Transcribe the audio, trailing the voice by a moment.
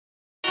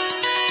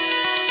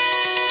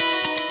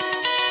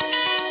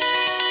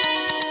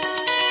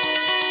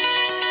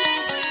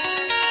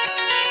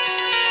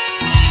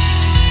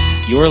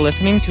You are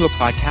listening to a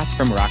podcast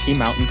from Rocky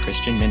Mountain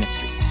Christian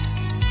Ministries.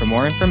 For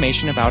more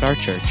information about our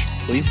church,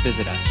 please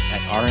visit us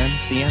at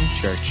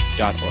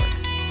rmcmchurch.org.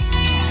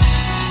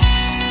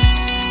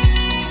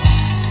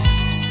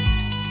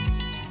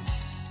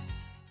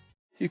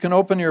 You can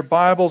open your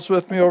Bibles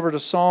with me over to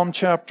Psalm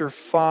chapter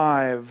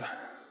 5.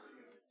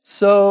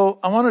 So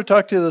I want to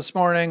talk to you this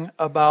morning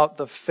about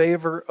the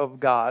favor of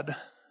God.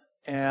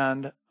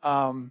 And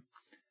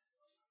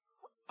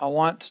I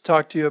want to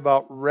talk to you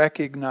about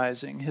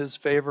recognizing His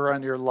favor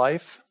on your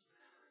life,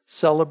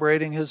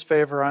 celebrating His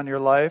favor on your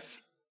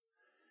life,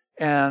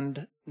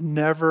 and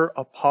never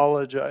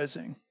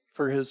apologizing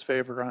for His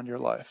favor on your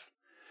life.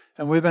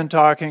 And we've been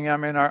talking,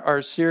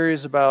 our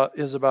series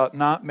is about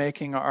not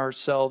making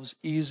ourselves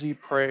easy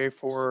prey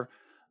for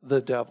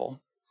the devil.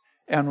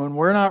 And when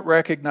we're not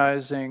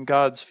recognizing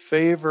God's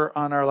favor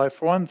on our life,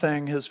 for one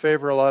thing, His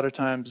favor a lot of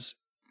times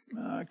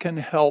can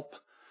help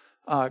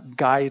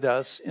guide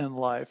us in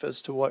life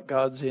as to what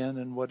God's in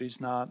and what He's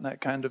not, and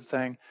that kind of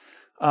thing.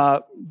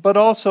 But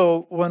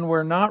also, when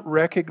we're not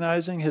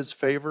recognizing His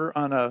favor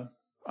on a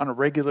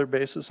regular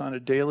basis, on a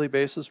daily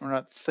basis, we're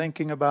not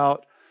thinking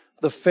about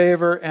the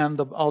favor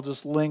and I'll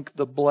just link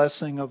the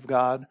blessing of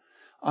God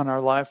on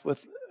our life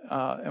with,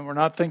 and we're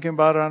not thinking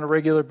about it on a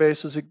regular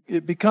basis,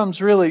 it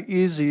becomes really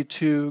easy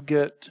to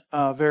get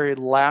very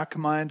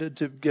lack-minded,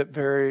 to get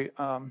very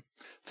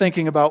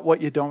thinking about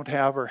what you don't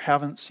have or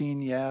haven't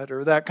seen yet,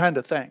 or that kind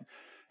of thing,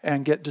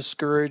 and get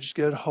discouraged,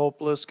 get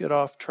hopeless, get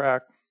off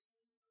track.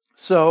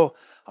 So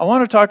I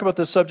want to talk about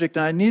this subject,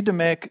 and I need to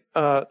make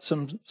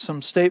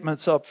some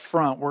statements up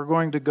front. We're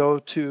going to go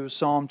to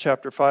Psalm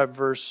chapter 5,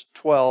 verse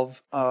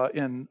 12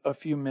 in a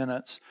few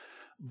minutes,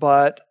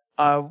 but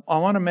I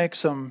want to make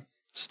some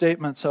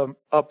statements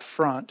up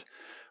front.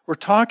 We're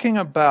talking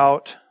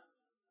about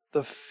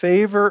the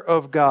favor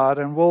of God,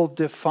 and we'll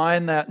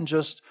define that in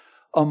just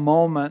a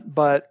moment,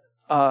 but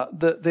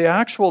the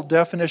actual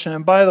definition,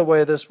 and by the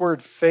way, this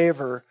word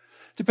favor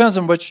depends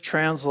on which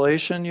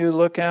translation you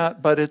look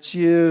at, but it's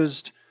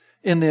used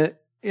in the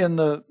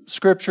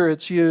scripture,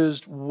 it's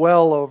used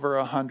well over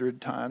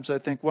 100 times. I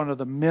think one of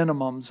the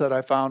minimums that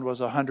I found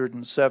was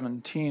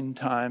 117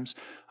 times.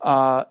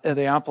 In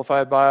the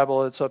Amplified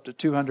Bible, it's up to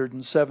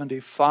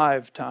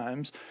 275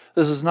 times.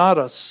 This is not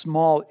a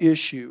small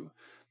issue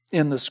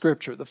in the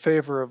scripture, the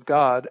favor of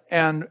God.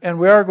 And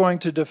we are going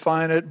to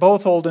define it,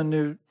 both Old and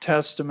New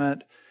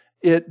Testament.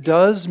 It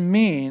does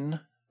mean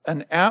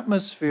an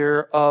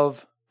atmosphere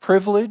of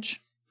privilege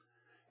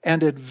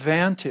and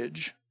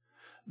advantage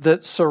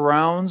that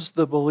surrounds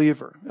the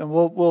believer. And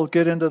we'll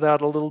get into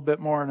that a little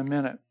bit more in a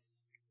minute.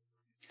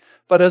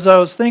 But as I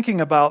was thinking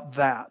about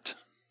that,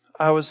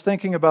 I was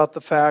thinking about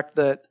the fact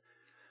that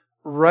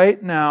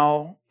right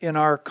now in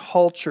our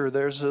culture,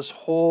 there's this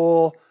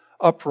whole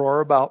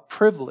uproar about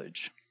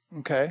privilege.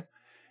 Okay?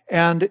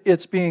 And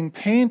it's being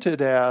painted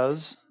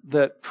as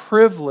that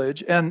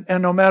privilege, and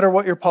no matter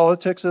what your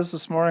politics is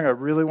this morning, I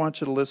really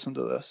want you to listen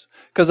to this.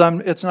 Because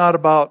it's not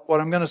about, what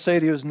I'm going to say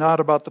to you is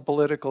not about the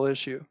political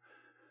issue.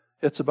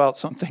 It's about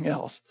something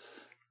else.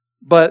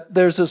 But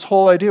there's this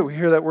whole idea, we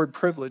hear that word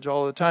privilege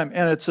all the time,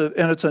 and it's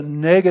a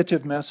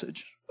negative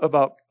message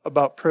about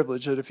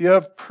privilege. That if you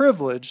have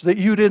privilege that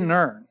you didn't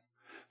earn,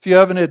 if you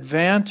have an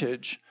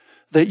advantage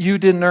that you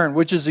didn't earn,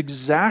 which is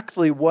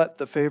exactly what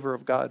the favor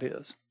of God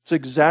is. It's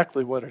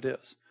exactly what it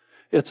is.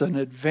 It's an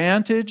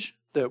advantage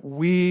that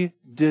we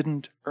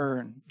didn't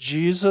earn.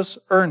 Jesus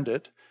earned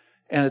it,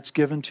 and it's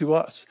given to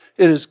us.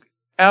 It is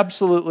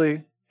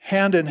absolutely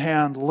hand in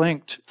hand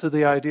linked to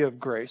the idea of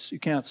grace. You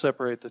can't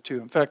separate the two.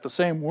 In fact, the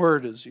same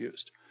word is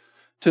used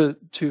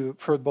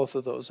for both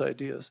of those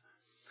ideas.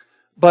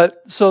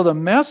 But so the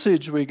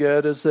message we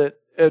get is that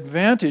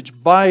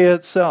advantage by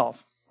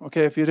itself,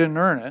 okay, if you didn't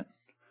earn it,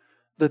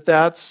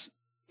 that's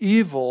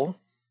evil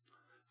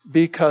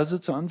because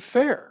it's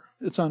unfair.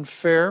 It's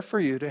unfair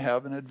for you to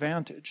have an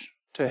advantage,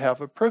 to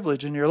have a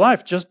privilege in your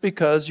life just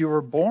because you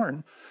were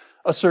born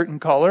a certain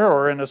color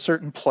or in a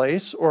certain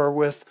place or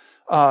with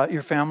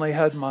your family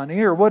had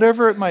money or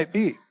whatever it might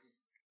be.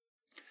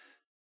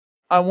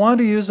 I want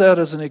to use that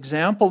as an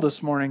example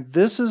this morning.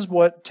 This is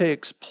what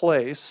takes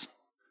place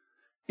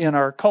in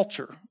our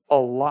culture a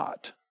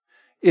lot,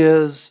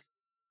 is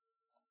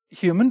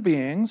human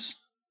beings,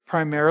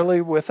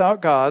 primarily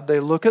without God, they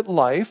look at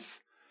life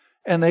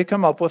and they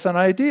come up with an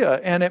idea.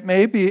 And it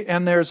may be,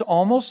 and there's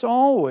almost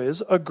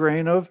always a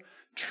grain of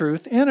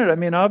truth in it. I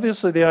mean,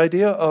 obviously the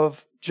idea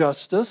of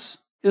justice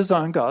is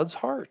on God's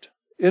heart.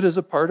 It is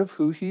a part of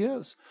who He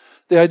is.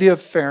 The idea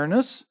of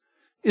fairness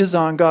is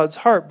on God's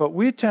heart, but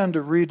we tend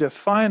to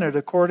redefine it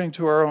according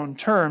to our own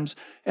terms,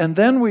 and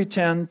then we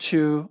tend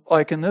to,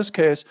 like in this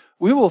case,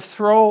 we will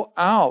throw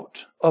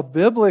out a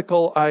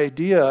biblical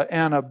idea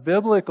and a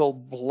biblical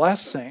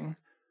blessing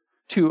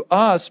to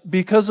us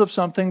because of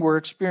something we're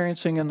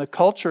experiencing in the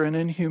culture and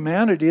in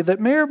humanity that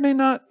may or may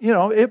not,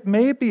 it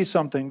may be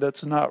something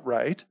that's not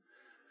right,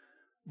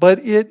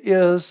 but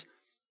this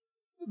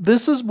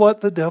is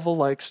what the devil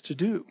likes to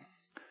do.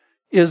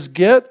 is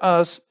get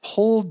us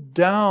pulled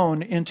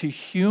down into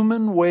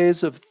human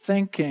ways of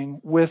thinking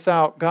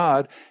without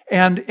God.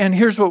 And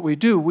here's what we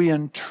do. We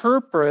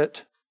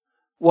interpret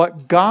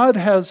what God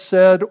has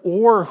said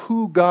or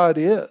who God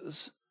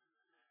is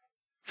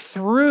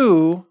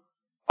through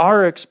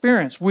our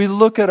experience. We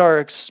look at our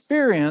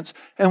experience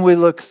and we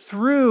look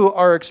through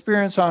our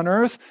experience on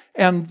earth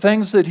and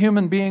things that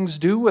human beings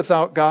do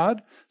without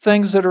God,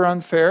 things that are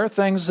unfair,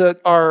 things that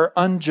are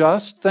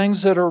unjust,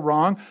 things that are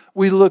wrong.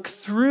 We look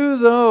through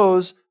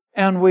those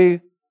and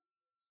we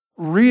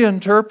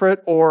reinterpret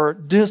or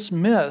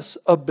dismiss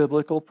a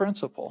biblical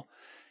principle.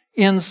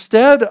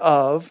 Instead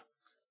of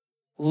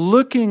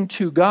looking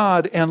to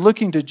God and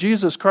looking to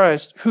Jesus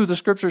Christ, who the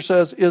Scripture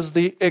says is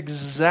the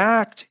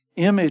exact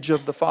image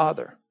of the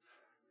Father.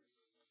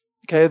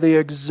 Okay, the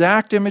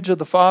exact image of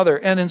the Father.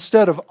 And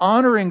instead of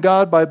honoring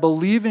God by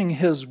believing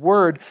His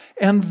Word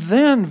and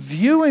then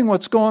viewing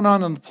what's going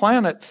on the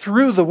planet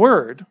through the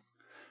Word.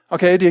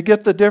 Okay, do you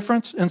get the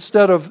difference?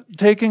 Instead of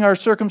taking our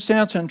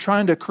circumstance and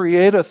trying to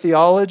create a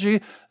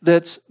theology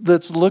that's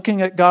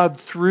looking at God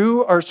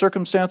through our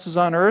circumstances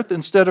on earth,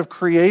 instead of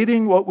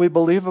creating what we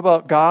believe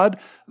about God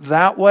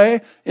that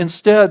way,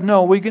 instead,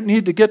 no, we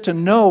need to get to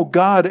know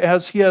God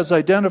as He has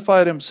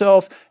identified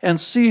Himself and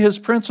see His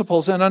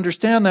principles and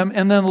understand them,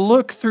 and then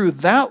look through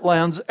that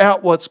lens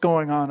at what's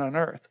going on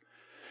earth.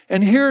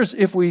 And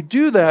if we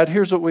do that,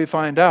 here's what we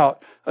find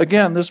out.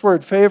 Again, this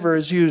word favor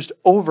is used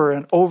over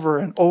and over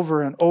and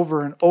over and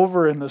over and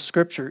over in the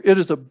Scripture. It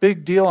is a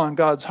big deal on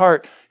God's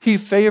heart. He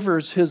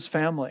favors His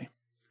family.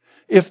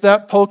 If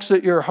that pokes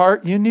at your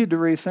heart, you need to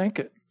rethink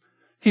it.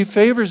 He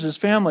favors His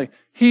family.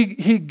 He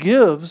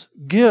gives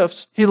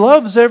gifts. He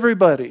loves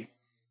everybody.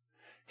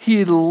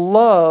 He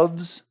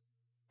loves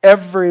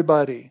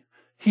everybody.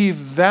 He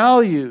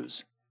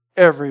values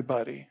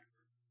everybody.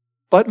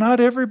 But not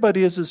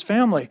everybody is His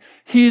family.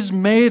 He's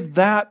made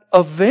that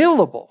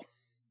available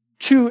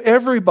to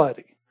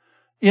everybody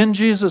in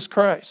Jesus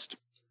Christ.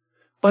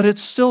 But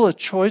it's still a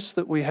choice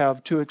that we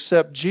have to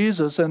accept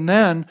Jesus. And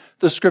then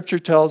the Scripture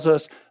tells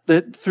us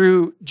that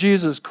through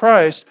Jesus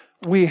Christ,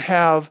 we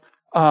have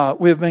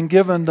been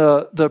given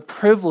the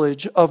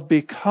privilege of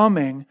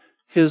becoming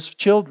His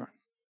children.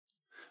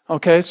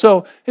 Okay,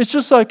 so it's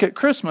just like at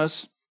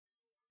Christmas,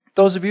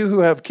 those of you who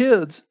have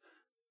kids,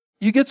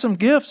 you get some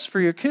gifts for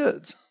your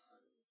kids.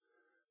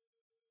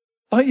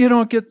 But you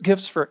don't get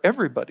gifts for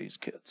everybody's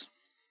kids.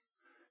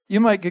 You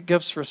might get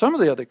gifts for some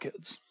of the other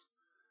kids.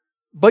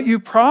 But you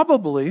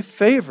probably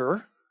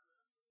favor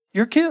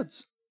your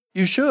kids.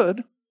 You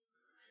should.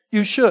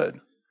 You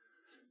should.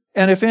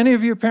 And if any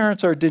of you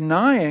parents are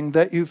denying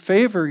that you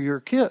favor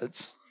your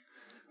kids,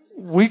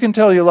 we can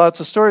tell you lots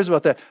of stories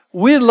about that.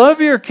 We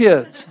love your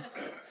kids.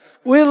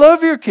 We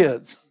love your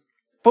kids.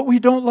 But we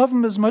don't love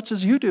them as much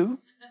as you do.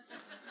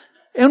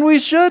 And we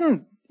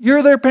shouldn't.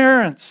 You're their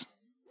parents.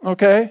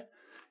 Okay?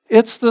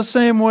 It's the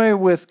same way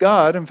with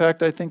God. In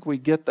fact, I think we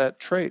get that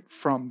trait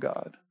from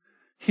God.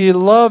 He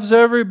loves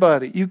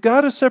everybody. You've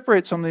got to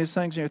separate some of these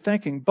things in your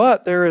thinking.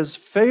 But there is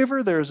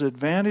favor, there is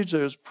advantage,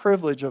 there is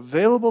privilege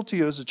available to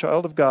you as a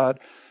child of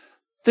God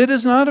that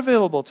is not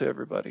available to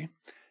everybody.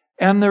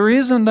 And the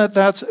reason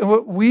that's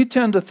what we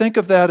tend to think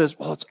of that as,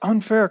 well, it's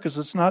unfair because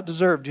it's not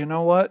deserved. You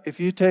know what? If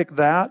you take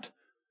that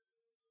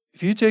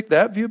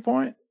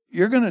viewpoint,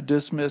 you're going to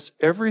dismiss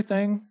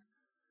everything.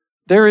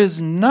 There is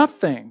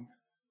nothing,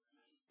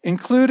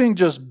 including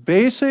just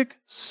basic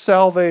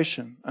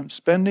salvation. I'm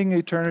spending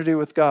eternity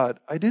with God.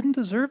 I didn't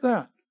deserve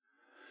that.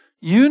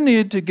 You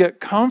need to get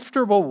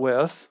comfortable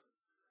with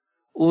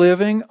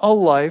living a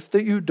life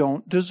that you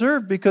don't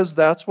deserve because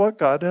that's what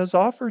God has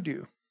offered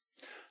you.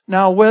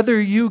 Now, whether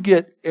you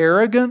get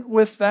arrogant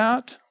with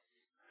that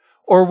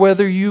or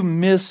whether you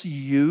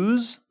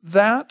misuse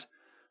that,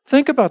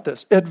 think about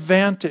this.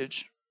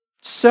 Advantage.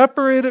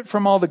 Separate it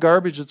from all the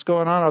garbage that's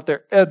going on out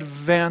there.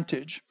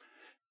 Advantage.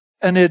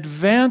 An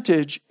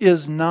advantage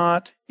is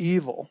not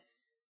evil.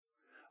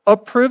 A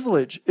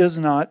privilege is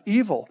not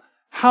evil.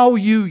 How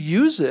you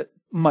use it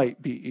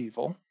might be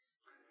evil.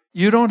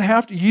 You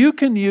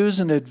can use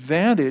an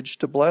advantage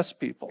to bless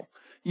people.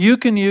 You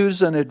can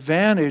use an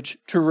advantage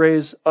to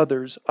raise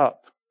others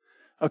up.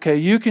 Okay,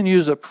 you can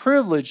use a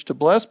privilege to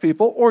bless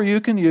people, or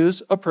you can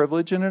use a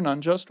privilege in an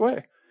unjust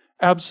way.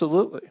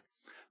 Absolutely.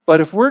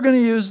 But if we're going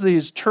to use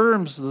these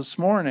terms this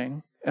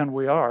morning, and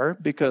we are,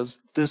 because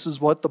this is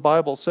what the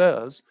Bible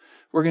says,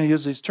 we're going to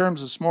use these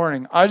terms this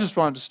morning. I just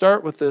wanted to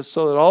start with this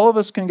so that all of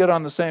us can get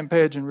on the same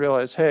page and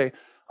realize, hey,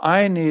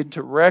 I need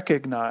to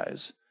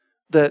recognize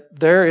that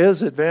there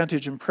is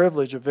advantage and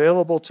privilege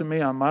available to me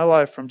on my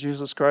life from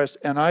Jesus Christ,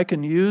 and I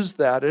can use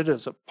that. It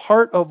is a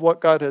part of what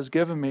God has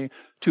given me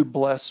to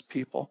bless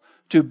people,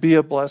 to be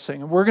a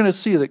blessing. And we're going to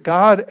see that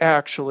God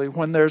actually,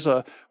 when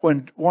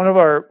one of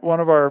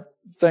our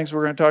things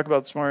we're going to talk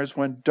about this morning is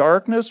when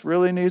darkness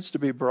really needs to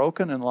be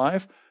broken in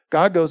life,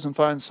 God goes and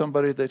finds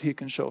somebody that He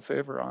can show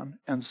favor on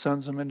and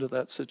sends them into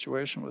that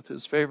situation with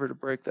His favor to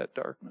break that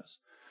darkness.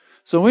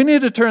 So we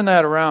need to turn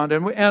that around.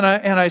 And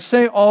I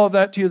say all of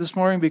that to you this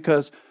morning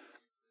because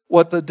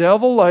What the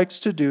devil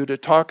likes to do to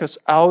talk us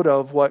out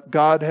of what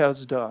God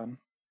has done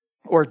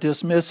or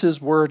dismiss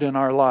his word in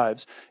our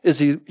lives is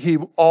he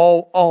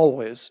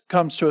always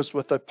comes to us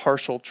with a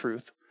partial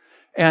truth.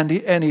 And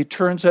he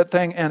turns that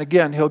thing, and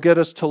again, he'll get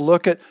us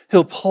to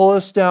he'll pull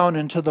us down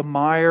into the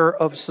mire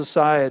of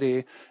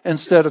society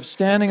instead of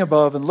standing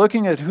above and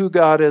looking at who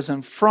God is,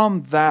 and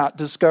from that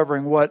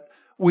discovering what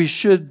we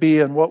should be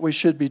and what we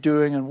should be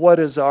doing and what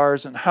is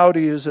ours and how to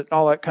use it and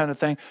all that kind of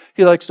thing.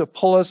 He likes to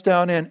pull us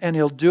down in, and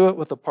he'll do it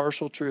with a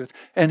partial truth.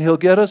 And he'll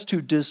get us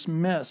to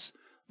dismiss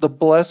the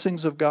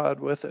blessings of God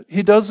with it.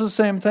 He does the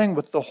same thing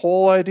with the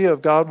whole idea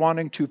of God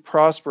wanting to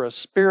prosper us,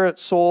 spirit,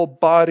 soul,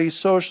 body,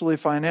 socially,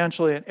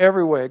 financially, in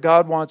every way.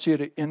 God wants you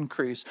to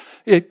increase.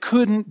 It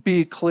couldn't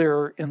be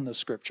clearer in the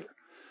Scripture.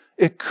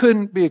 It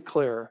couldn't be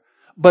clearer.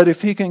 But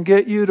if he can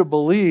get you to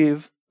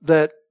believe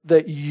that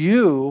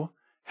you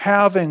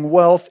having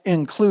wealth,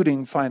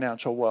 including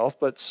financial wealth,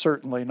 but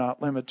certainly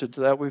not limited to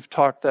that, we've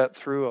talked that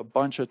through a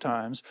bunch of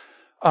times,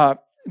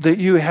 that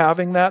you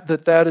having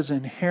that is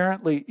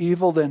inherently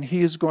evil, then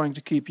he's going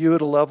to keep you at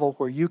a level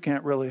where you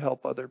can't really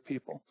help other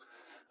people.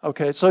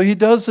 Okay, so he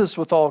does this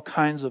with all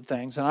kinds of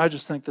things, and I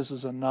just think this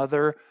is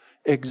another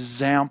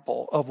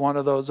example of one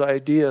of those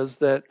ideas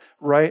that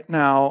right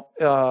now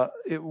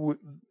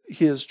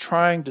he is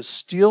trying to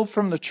steal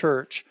from the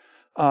church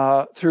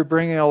through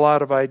bringing a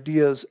lot of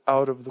ideas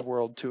out of the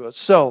world to us.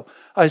 So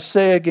I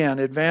say again,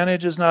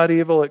 advantage is not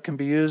evil. It can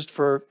be used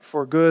for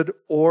good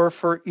or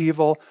for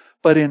evil.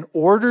 But in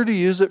order to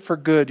use it for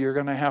good, you're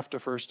going to have to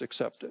first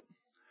accept it.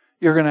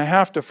 You're going to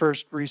have to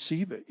first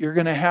receive it. You're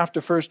going to have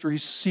to first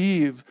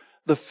receive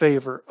the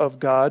favor of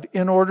God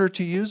in order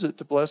to use it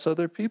to bless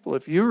other people.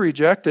 If you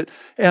reject it,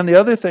 and the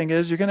other thing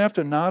is you're going to have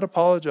to not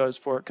apologize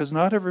for it, because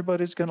not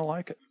everybody's going to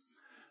like it.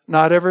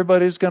 Not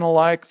everybody's going to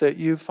like that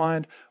you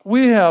find.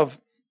 We have,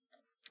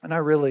 and I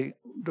really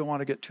don't want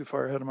to get too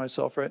far ahead of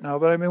myself right now,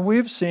 but I mean,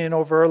 we've seen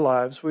over our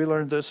lives, we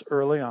learned this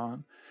early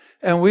on,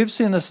 and we've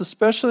seen this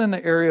especially in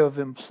the area of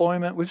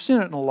employment. We've seen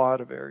it in a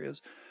lot of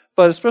areas,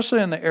 but especially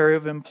in the area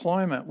of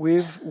employment,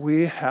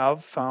 we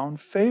have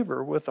found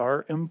favor with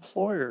our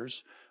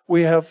employers.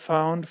 We have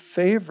found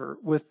favor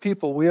with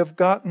people. We have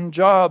gotten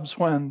jobs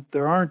when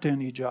there aren't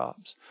any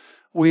jobs.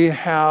 We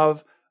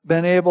have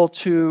been able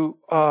to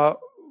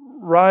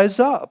rise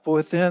up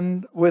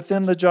within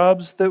the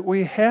jobs that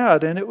we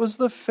had, and it was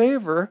the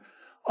favor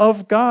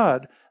of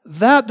God.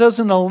 That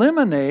doesn't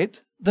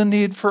eliminate the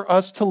need for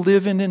us to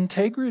live in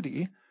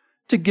integrity,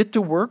 to get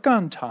to work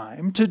on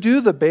time, to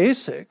do the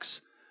basics.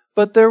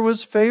 But there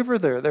was favor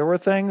there. There were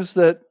things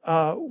that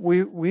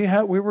we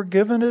were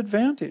given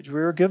advantage. We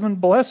were given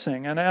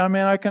blessing. And I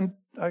mean, I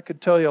could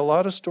tell you a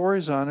lot of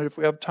stories on it. If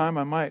we have time,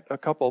 I might, a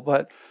couple.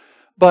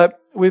 But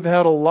we've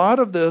had a lot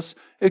of this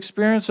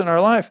experience in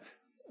our life.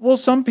 Well,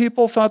 some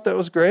people thought that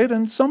was great,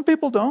 and some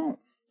people don't.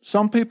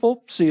 Some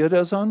people see it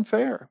as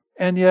unfair.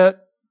 And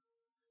yet,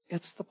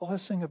 it's the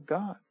blessing of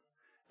God.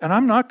 And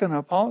I'm not going to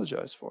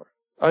apologize for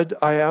it.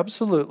 I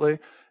absolutely,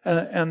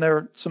 and there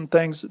are some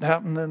things that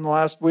happened in the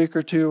last week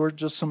or two, or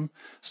just some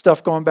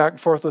stuff going back and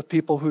forth with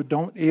people who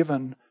don't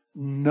even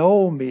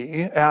know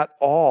me at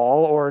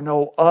all or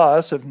know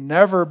us, have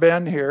never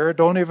been here,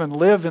 don't even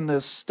live in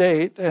this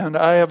state, and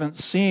I haven't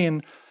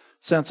seen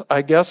since,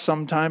 I guess,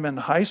 sometime in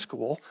high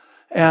school,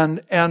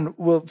 and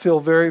will feel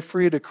very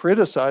free to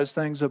criticize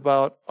things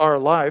about our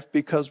life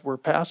because we're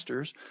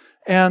pastors.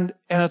 And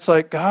it's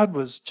like God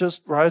was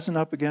just rising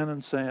up again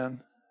and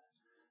saying,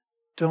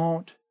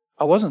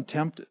 I wasn't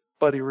tempted,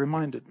 but he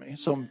reminded me.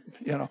 So,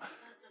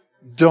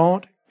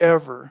 don't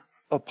ever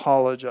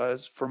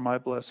apologize for my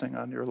blessing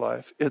on your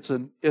life. It's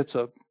an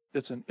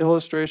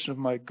illustration of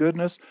my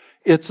goodness.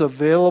 It's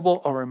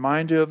available. I'll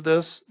remind you of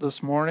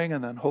this morning,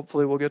 and then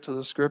hopefully we'll get to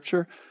the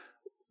scripture.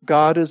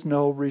 God is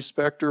no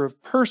respecter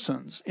of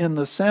persons, in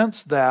the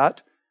sense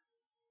that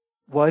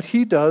what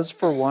he does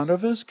for one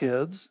of his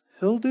kids,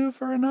 he'll do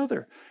for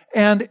another.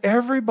 And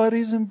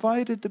everybody's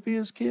invited to be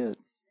his kid.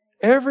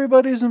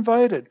 Everybody's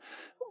invited.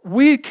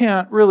 We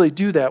can't really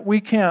do that.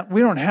 We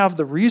don't have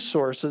the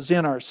resources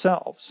in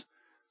ourselves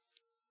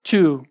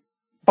to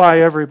buy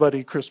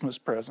everybody Christmas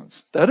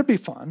presents. That'd be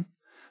fun.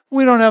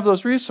 We don't have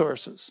those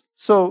resources.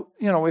 So,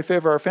 we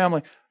favor our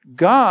family.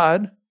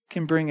 God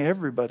can bring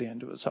everybody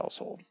into his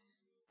household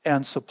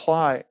and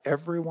supply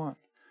everyone,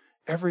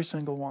 every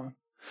single one.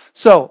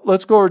 So,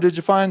 let's go over. Did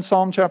you find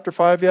Psalm chapter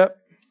 5 yet?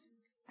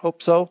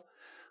 Hope so.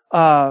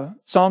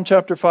 Psalm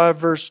chapter 5,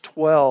 verse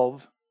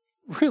 12.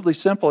 Really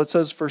simple. It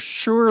says, "For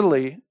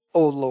surely,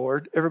 O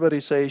Lord,"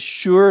 everybody say,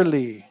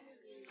 surely.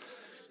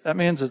 That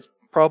means it's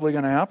probably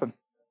going to happen.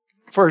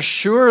 "For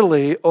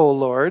surely, O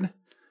Lord,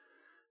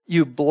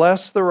 you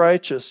bless the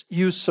righteous.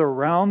 You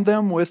surround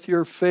them with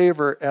your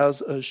favor as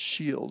a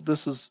shield."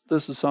 This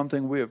is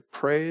something we have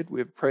prayed.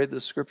 We have prayed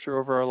this scripture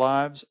over our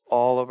lives,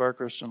 all of our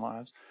Christian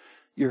lives.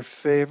 Your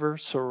favor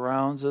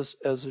surrounds us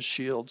as a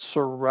shield.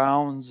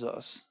 Surrounds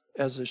us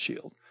as a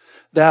shield.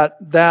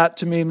 That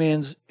to me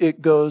means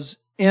it goes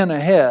in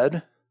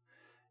ahead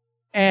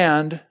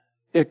and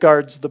it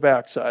guards the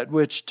backside,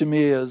 which to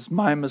me is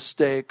my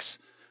mistakes,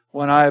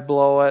 when I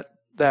blow it,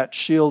 that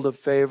shield of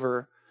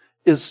favor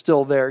is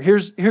still there.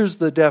 Here's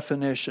the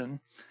definition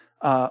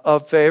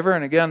of favor.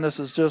 And again, this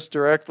is just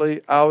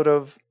directly out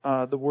of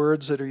the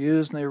words that are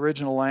used in the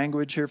original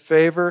language here.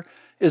 Favor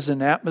is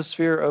an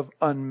atmosphere of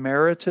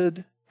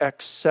unmerited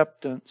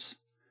acceptance,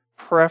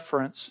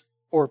 preference,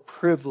 or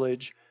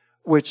privilege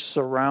which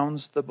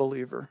surrounds the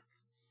believer.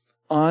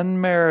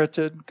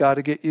 Unmerited, got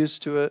to get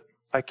used to it.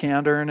 I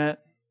can't earn it.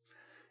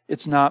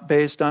 It's not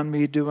based on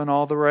me doing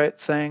all the right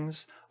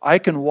things. I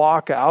can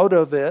walk out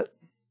of it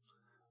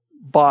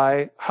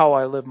by how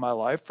I live my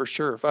life, for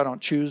sure. If I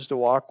don't choose to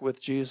walk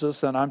with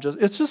Jesus, then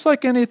it's just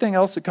like anything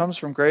else that comes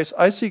from grace.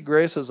 I see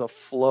grace as a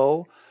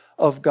flow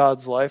of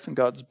God's life and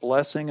God's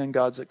blessing and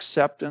God's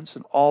acceptance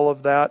and all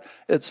of that.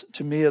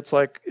 To me, it's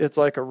like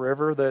a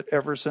river that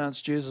ever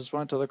since Jesus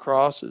went to the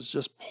cross is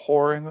just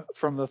pouring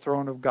from the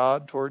throne of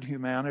God toward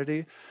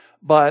humanity.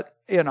 But,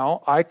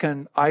 I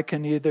can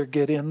either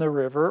get in the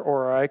river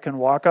or I can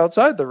walk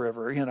outside the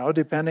river,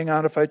 depending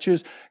on if I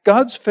choose.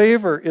 God's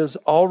favor is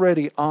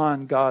already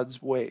on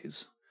God's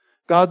ways.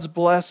 God's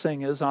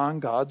blessing is on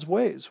God's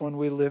ways. When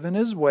we live in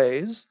His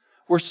ways,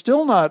 we're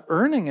still not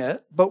earning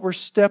it, but we're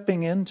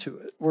stepping into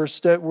it.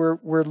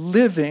 We're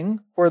living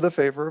where the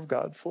favor of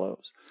God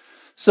flows.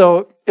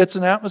 So it's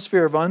an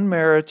atmosphere of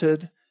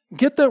unmerited.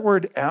 Get that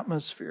word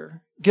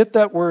atmosphere. Get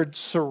that word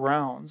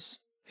surrounds.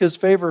 His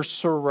favor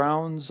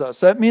surrounds us.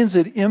 That means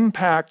it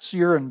impacts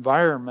your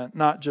environment,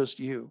 not just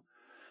you.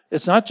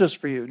 It's not just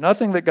for you.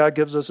 Nothing that God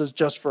gives us is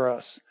just for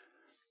us.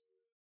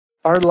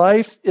 Our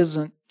life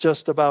isn't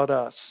just about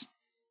us.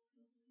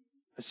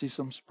 I see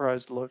some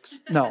surprised looks.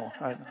 No,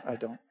 I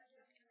don't.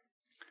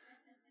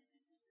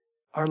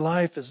 Our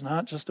life is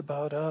not just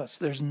about us.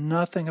 There's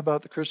nothing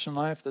about the Christian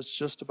life that's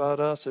just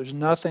about us. There's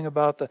nothing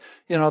about the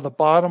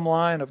bottom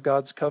line of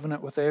God's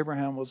covenant with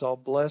Abraham was, I'll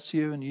bless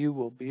you and you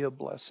will be a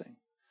blessing.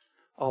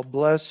 I'll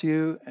bless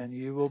you and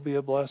you will be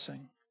a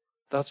blessing.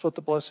 That's what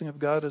the blessing of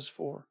God is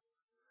for.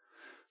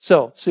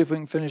 So, let's see if we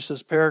can finish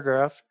this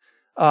paragraph.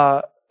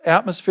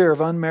 Atmosphere of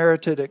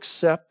unmerited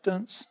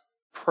acceptance,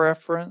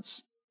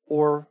 preference,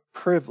 or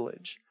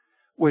privilege,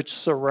 which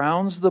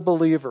surrounds the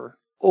believer,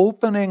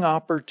 opening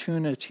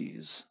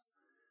opportunities,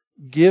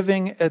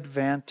 giving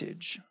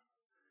advantage,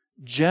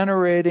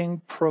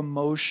 generating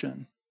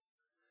promotion,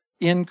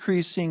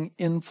 increasing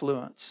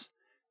influence,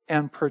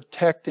 and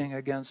protecting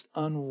against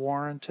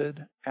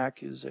unwarranted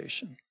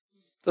accusation.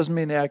 Doesn't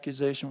mean the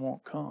accusation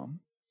won't come.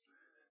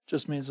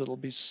 Just means it'll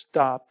be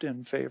stopped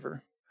in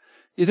favor.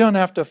 You don't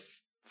have to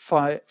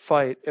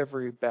fight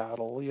every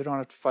battle. You don't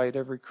have to fight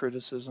every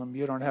criticism.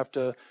 You don't have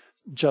to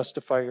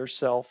justify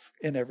yourself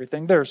in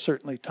everything. There are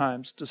certainly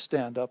times to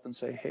stand up and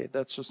say, hey,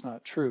 that's just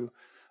not true.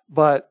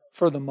 But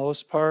for the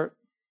most part,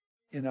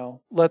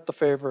 let the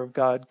favor of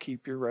God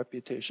keep your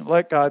reputation.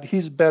 Let God,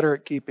 He's better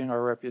at keeping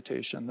our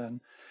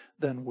reputation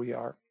than we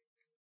are.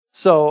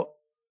 So,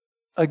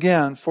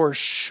 again, for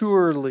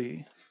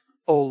surely,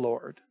 O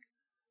Lord,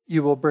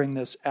 you will bring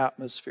this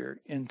atmosphere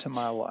into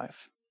my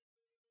life.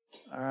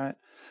 All right.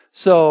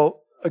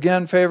 So,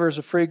 again, favor is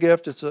a free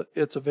gift.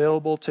 It's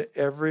available to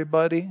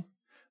everybody.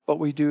 But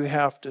we do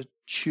have to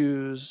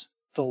choose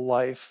the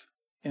life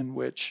in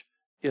which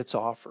it's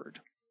offered.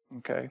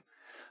 Okay?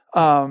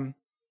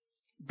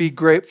 Be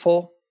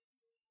grateful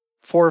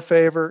for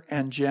favor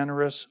and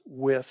generous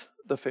with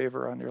the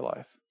favor on your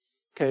life.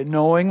 Okay?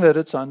 Knowing that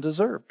it's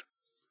undeserved.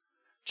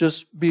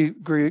 Just be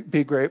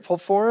grateful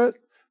for it.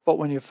 But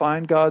when you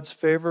find God's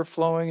favor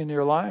flowing in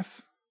your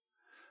life,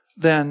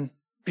 then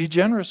be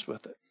generous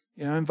with it.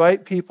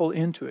 Invite people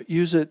into it.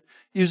 Use it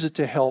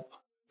to help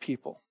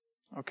people.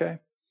 Okay?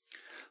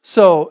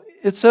 So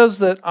it says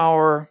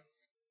that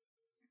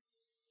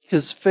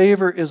His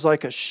favor is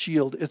like a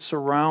shield. It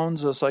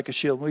surrounds us like a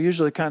shield. We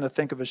usually kind of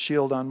think of a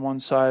shield on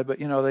one side, but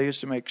they used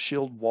to make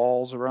shield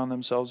walls around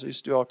themselves. They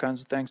used to do all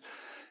kinds of things.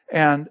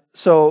 And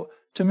so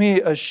to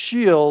me, a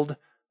shield,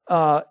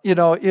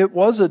 it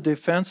was a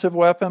defensive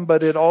weapon,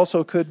 but it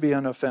also could be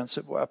an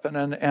offensive weapon.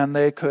 And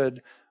they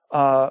could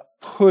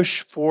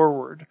push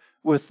forward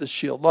with the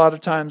shield. A lot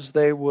of times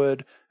they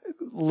would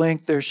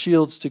link their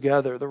shields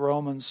together. The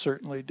Romans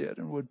certainly did,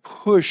 and would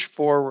push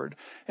forward.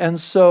 And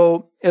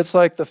so it's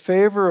like the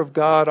favor of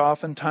God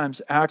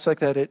oftentimes acts like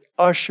that. It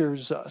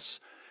ushers us.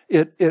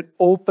 It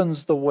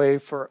opens the way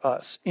for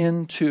us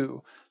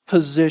into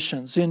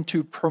positions,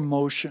 into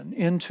promotion,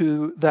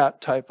 into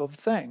that type of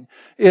thing.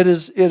 It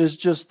is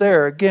just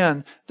there.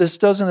 Again, this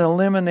doesn't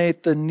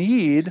eliminate the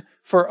need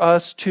for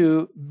us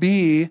to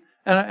be.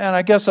 And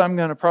I guess I'm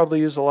going to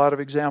probably use a lot of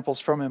examples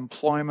from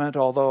employment,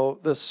 although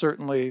this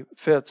certainly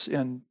fits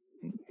in,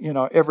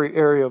 every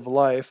area of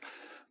life.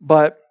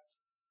 But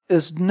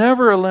this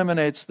never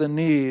eliminates the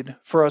need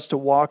for us to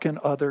walk in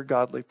other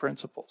godly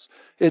principles.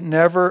 It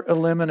never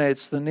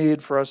eliminates the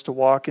need for us to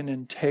walk in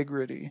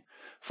integrity,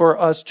 for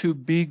us to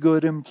be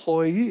good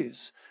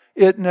employees.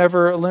 It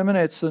never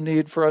eliminates the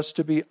need for us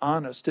to be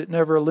honest. It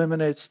never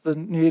eliminates the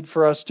need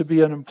for us to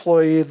be an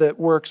employee that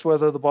works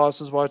whether the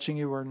boss is watching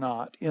you or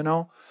not,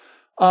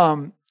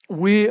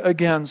 We,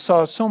 again,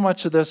 saw so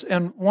much of this.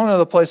 And one of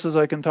the places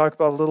I can talk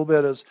about a little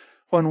bit is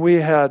when we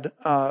had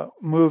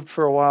moved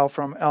for a while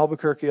from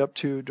Albuquerque up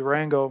to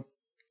Durango,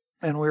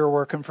 and we were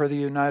working for the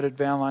United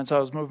Van Lines. I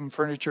was moving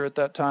furniture at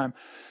that time.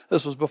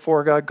 This was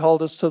before God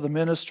called us to the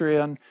ministry,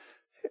 and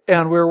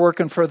we were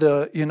working for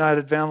the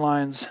United Van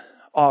Lines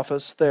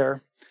office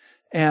there,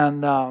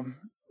 and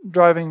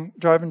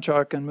driving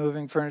truck and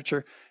moving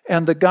furniture.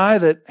 And the guy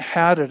that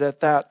had it at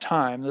that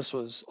time, this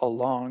was a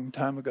long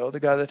time ago, the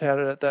guy that had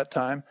it at that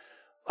time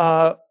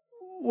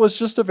was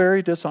just a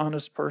very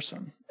dishonest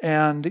person.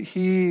 And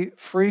he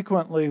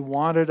frequently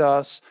wanted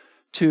us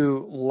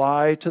to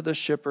lie to the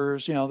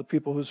shippers, the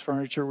people whose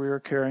furniture we were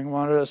carrying.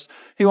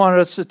 He wanted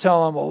us to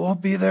tell them, well, we'll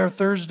be there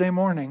Thursday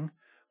morning,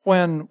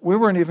 when we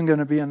weren't even going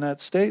to be in that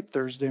state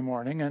Thursday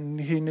morning,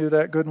 and he knew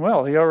that good and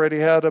well. He already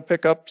had a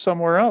pickup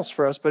somewhere else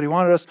for us, but he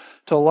wanted us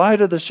to lie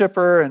to the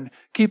shipper and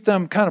keep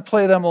them, kind of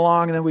play them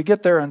along, and then we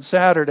get there on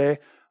Saturday.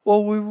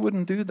 Well, we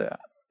wouldn't do that.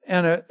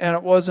 And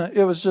it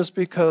was just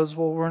because,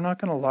 well, we're not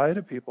going to lie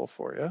to people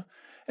for you.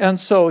 And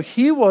so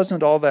he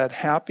wasn't all that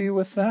happy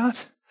with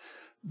that,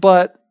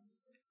 but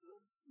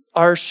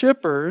our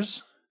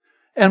shippers,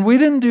 and we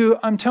didn't do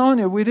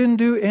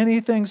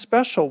anything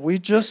special. We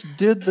just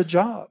did the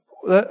job.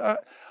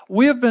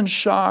 We have been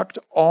shocked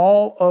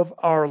all of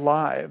our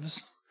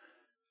lives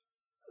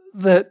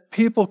that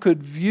people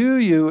could view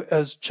you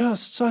as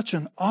just such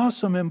an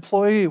awesome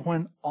employee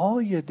when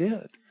all you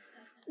did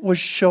was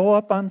show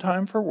up on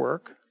time for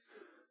work,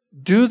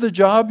 do the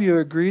job you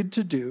agreed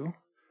to do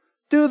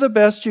the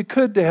best you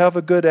could to have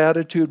a good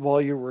attitude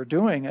while you were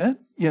doing it,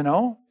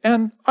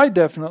 And I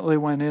definitely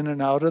went in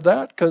and out of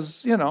that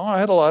because, I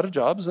had a lot of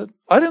jobs that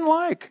I didn't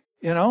like,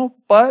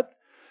 but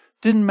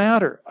didn't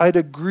matter. I'd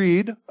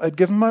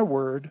given my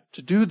word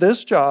to do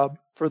this job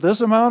for this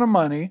amount of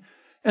money,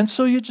 and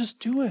so you just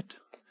do it.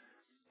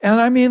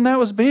 And that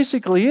was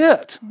basically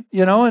it,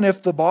 and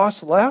if the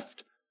boss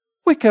left,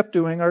 we kept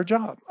doing our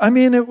job.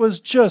 It was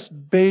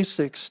just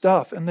basic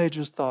stuff, and they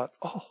just thought,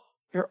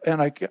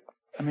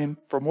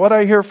 from what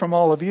I hear from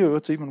all of you,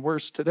 it's even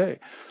worse today.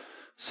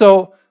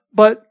 So,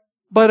 but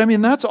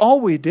that's all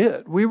we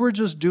did. We were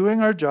just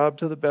doing our job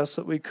to the best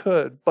that we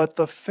could. But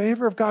the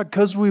favor of God,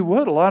 because we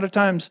would, a lot of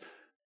times,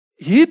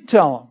 he'd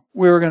tell them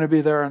we were going to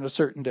be there on a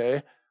certain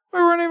day. We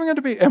weren't even going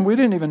to be, and we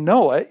didn't even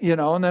know it,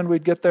 and then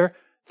we'd get there.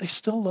 They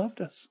still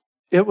loved us.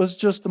 It was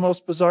just the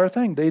most bizarre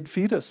thing. They'd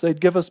feed us.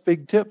 They'd give us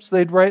big tips.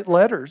 They'd write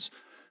letters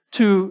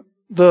to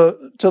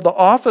the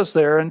office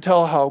there and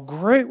tell how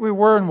great we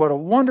were and what a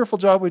wonderful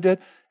job we did.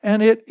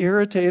 And it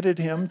irritated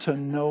him to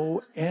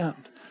no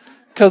end.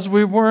 Because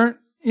we weren't,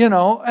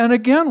 and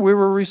again, we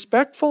were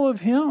respectful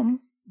of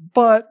him,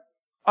 but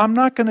I'm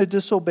not going to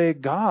disobey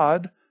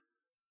God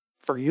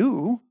for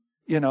you.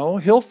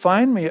 He'll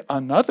find me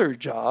another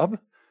job.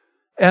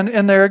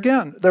 And there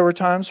again, there were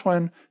times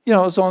when, it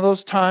was one of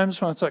those times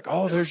when it's like,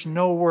 oh, there's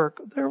no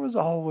work. There was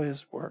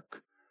always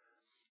work.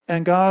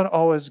 And God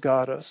always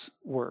got us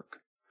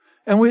work.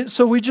 And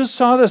we just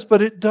saw this,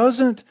 but it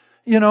doesn't,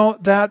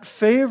 that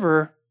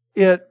favor,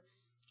 it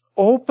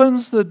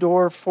opens the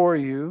door for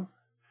you,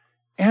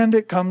 and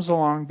it comes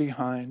along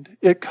behind.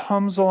 It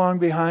comes along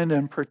behind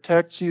and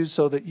protects you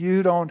so that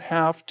you don't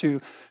have to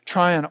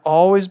try and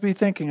always be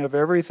thinking of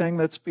everything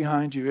that's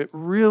behind you. It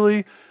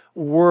really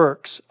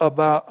works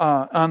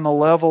on the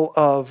level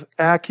of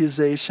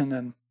accusation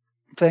and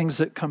things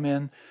that come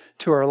in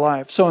to our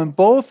life. So in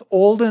both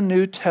Old and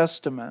New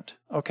Testament,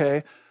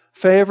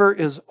 favor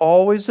is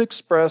always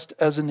expressed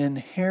as an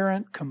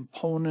inherent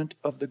component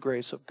of the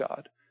grace of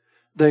God.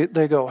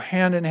 They go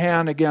hand in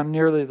hand. Again,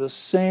 nearly the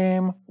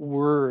same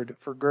word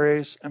for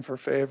grace and for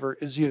favor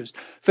is used.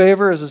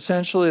 Favor is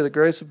essentially the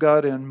grace of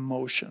God in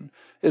motion.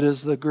 It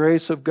is the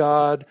grace of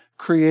God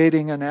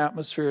creating an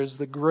atmosphere. It is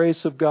the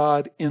grace of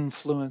God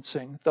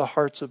influencing the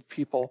hearts of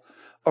people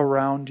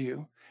around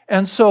you.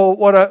 And so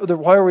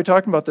why are we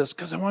talking about this?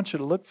 Because I want you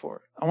to look for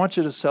it. I want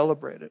you to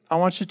celebrate it. I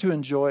want you to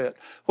enjoy it.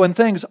 When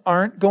things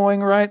aren't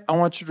going right, I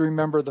want you to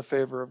remember the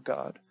favor of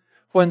God.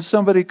 When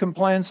somebody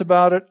complains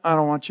about it, I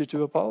don't want you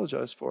to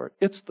apologize for it.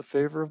 It's the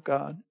favor of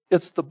God.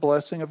 It's the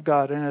blessing of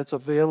God, and it's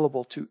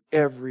available to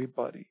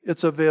everybody.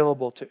 It's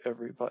available to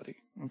everybody,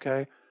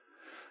 okay?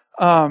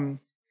 So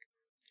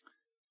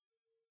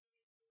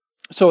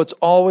it's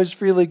always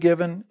freely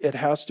given. It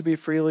has to be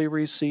freely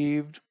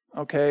received,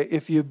 okay?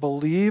 If you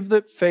believe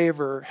that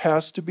favor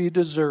has to be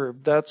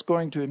deserved, that's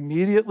going to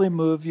immediately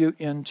move you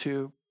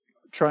into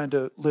trying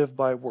to live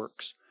by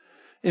works.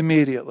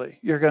 Immediately.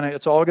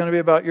 It's all going to be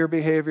about your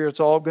behavior. It's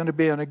all going to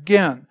be, and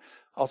again,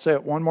 I'll say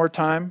it one more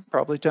time,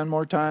 probably 10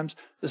 more times.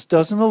 This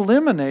doesn't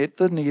eliminate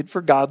the need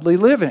for godly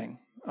living,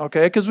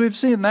 okay? Because we've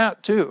seen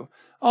that too.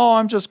 Oh,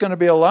 I'm just going to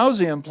be a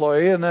lousy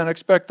employee and then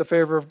expect the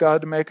favor of God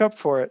to make up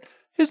for it.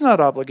 He's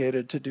not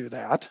obligated to do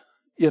that.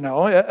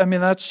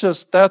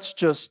 That's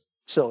just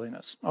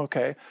silliness,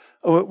 okay?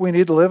 We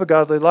need to live a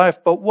godly life,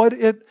 but what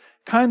it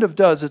kind of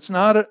does, it's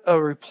not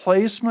a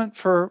replacement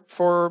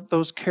for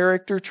those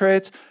character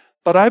traits.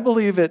 But I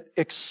believe it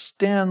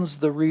extends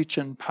the reach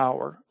and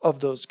power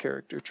of those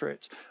character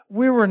traits.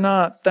 We were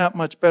not that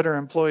much better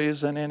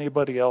employees than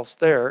anybody else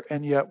there,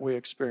 and yet we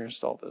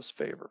experienced all this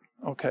favor,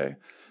 okay?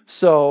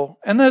 So,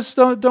 and this,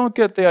 don't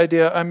get the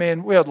idea. I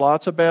mean, we had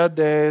lots of bad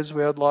days.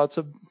 We had lots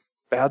of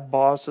bad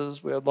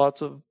bosses. We had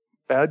lots of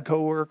bad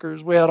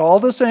coworkers. We had all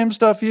the same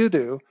stuff you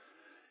do,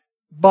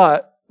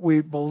 but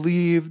we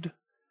believed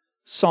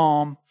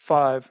Psalm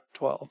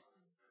 5:12.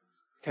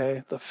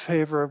 Okay, the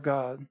favor of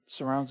God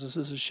surrounds us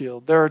as a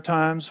shield. There are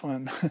times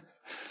when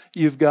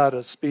you've got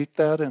to speak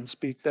that and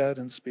speak that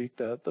and speak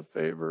that. The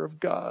favor of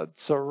God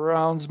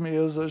surrounds me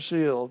as a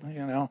shield.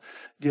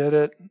 Get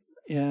it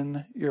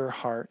in your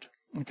heart.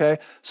 Okay,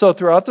 so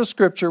throughout the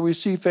scripture, we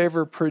see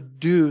favor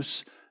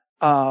produce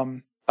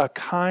a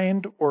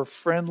kind or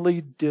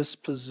friendly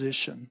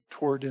disposition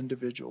toward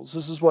individuals.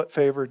 This is what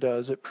favor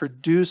does. It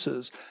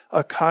produces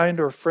a kind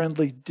or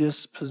friendly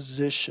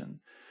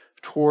disposition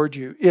toward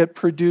you. It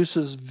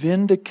produces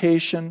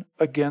vindication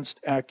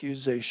against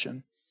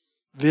accusation.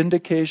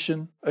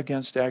 Vindication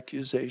against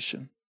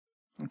accusation.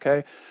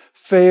 Okay?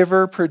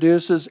 Favor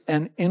produces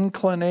an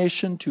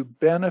inclination to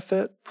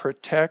benefit,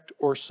 protect,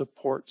 or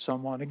support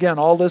someone. Again,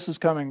 all this is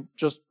coming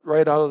just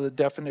right out of the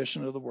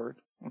definition of the word.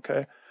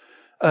 Okay?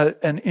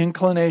 An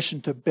inclination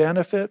to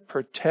benefit,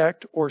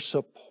 protect, or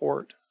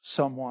support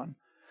someone.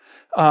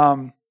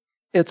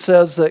 It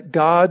says that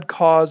God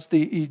caused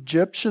the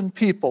Egyptian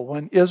people,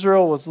 when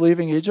Israel was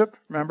leaving Egypt,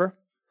 remember?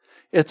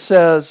 It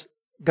says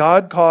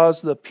God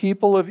caused the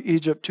people of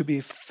Egypt to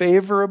be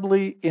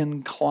favorably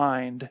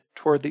inclined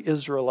toward the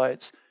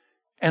Israelites,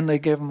 and they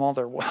gave them all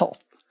their wealth.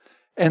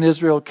 And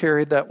Israel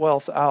carried that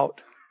wealth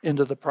out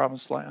into the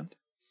promised land.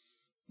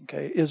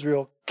 Okay,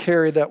 Israel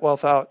carried that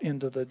wealth out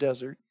into the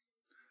desert.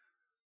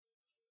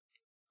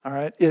 All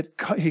right,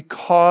 he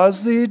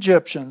caused the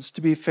Egyptians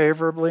to be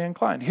favorably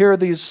inclined. Here are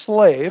these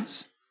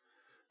slaves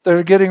that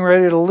are getting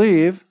ready to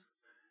leave,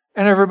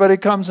 and everybody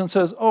comes and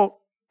says, "Oh,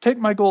 take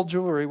my gold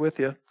jewelry with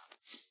you."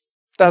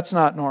 That's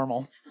not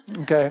normal.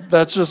 Okay,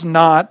 that's just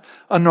not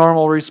a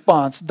normal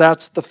response.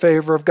 That's the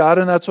favor of God,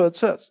 and that's what it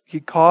says.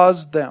 He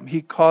caused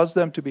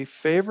them to be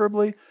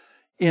favorably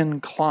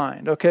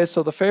inclined. Okay,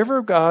 so the favor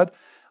of God,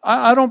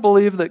 I don't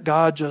believe that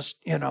God just,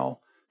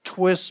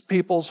 twists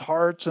people's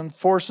hearts and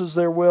forces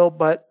their will,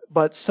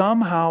 but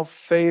somehow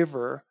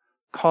favor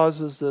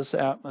causes this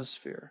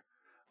atmosphere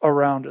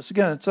around us.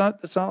 Again, it's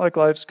not like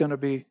life's going to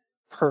be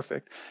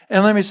perfect.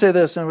 And let me say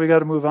this, and we got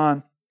to move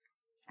on.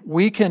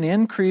 We can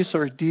increase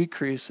or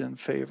decrease in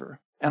favor.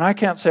 And I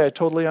can't say I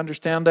totally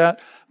understand that,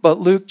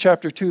 but Luke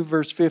chapter 2,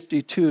 verse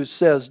 52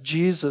 says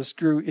Jesus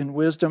grew in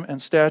wisdom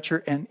and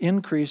stature and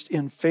increased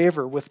in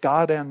favor with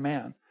God and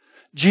man.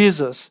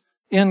 Jesus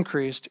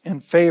increased in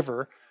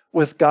favor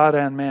with God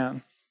and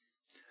man.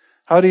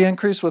 How do you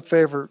increase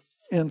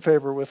in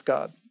favor with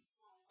God?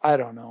 I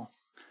don't know.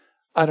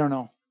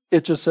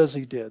 It just says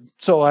he did.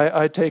 So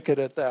I take it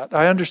at that.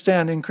 I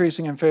understand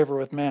increasing in favor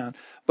with man,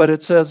 but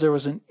it says there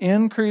was an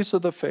increase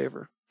of the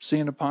favor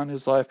seen upon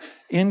his life,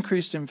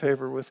 increased in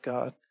favor with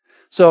God.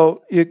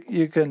 So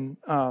you can,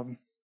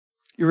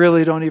 you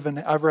really don't even,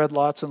 I've read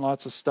lots and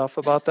lots of stuff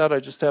about that. I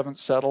just haven't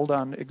settled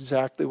on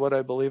exactly what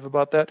I believe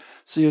about that.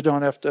 So you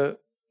don't have to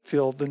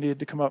feel the need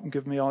to come up and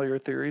give me all your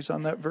theories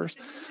on that verse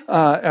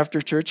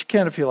after church. You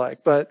can if you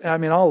like, but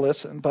I'll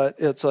listen. But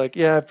it's like,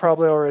 yeah, I've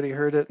probably already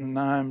heard it, and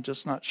I'm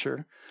just not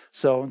sure.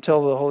 So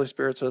until the Holy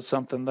Spirit says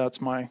something, that's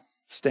my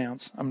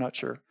stance. I'm not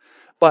sure,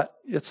 but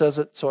it says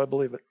it, so I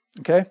believe it.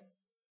 Okay.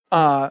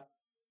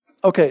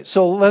 Okay.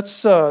 So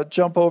let's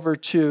jump over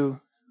to.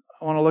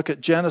 I want to look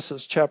at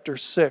Genesis chapter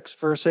 6,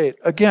 verse 8.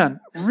 Again,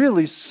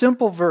 really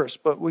simple verse,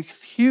 but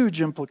with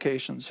huge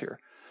implications here.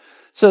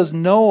 It says,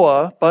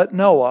 Noah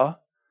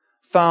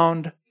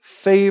found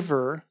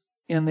favor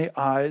in the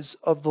eyes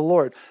of the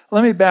Lord.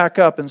 Let me back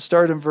up and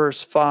start in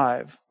verse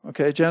 5.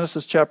 Okay,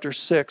 Genesis chapter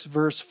 6,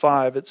 verse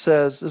 5. It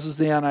says, this is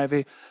the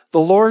NIV, the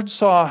Lord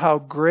saw how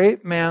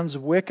great man's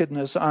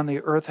wickedness on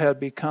the earth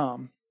had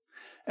become,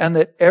 and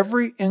that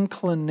every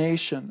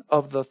inclination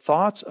of the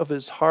thoughts of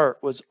his heart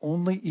was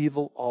only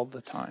evil all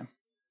the time.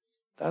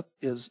 That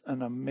is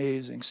an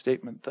amazing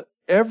statement, that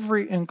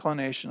every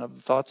inclination of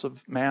the thoughts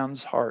of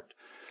man's heart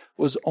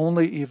was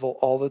only evil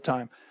all the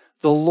time.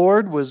 The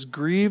Lord was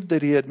grieved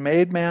that he had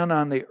made man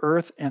on the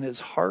earth, and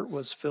his heart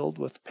was filled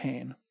with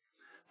pain.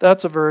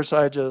 That's a verse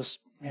I just,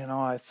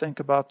 I think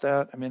about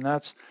that.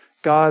 That's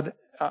God.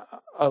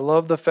 I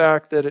love the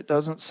fact that it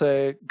doesn't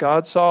say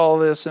God saw all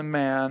this in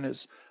man,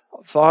 his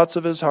thoughts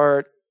of his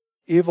heart,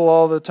 evil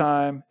all the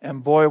time,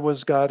 and boy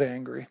was God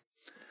angry.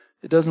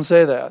 It doesn't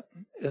say that.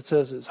 It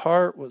says his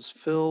heart was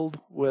filled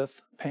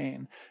with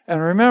pain.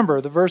 And remember,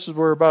 the verses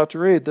we're about to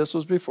read, this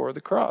was before the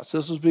cross.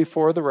 This was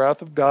before the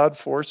wrath of God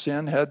for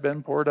sin had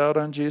been poured out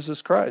on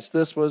Jesus Christ.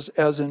 This was,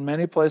 as in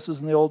many places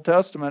in the Old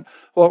Testament,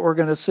 what we're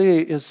going to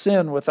see is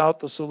sin without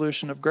the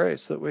solution of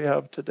grace that we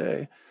have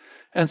today.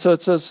 And so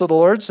it says, so the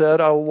Lord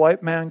said, I will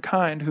wipe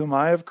mankind whom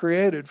I have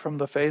created from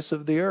the face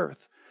of the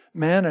earth,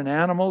 men and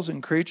animals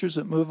and creatures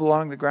that move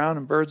along the ground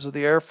and birds of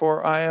the air,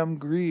 for I am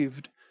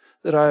grieved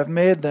that I have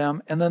made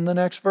them. And then the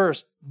next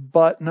verse,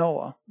 but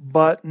Noah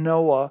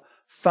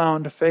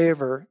found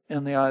favor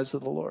in the eyes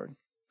of the Lord.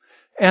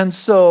 And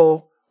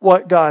so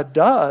what God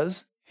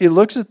does, he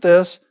looks at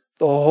this,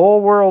 the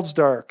whole world's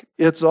dark.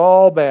 It's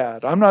all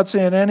bad. I'm not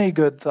seeing any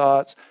good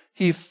thoughts.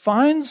 He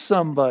finds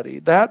somebody.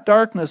 That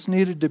darkness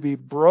needed to be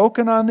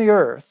broken on the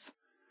earth.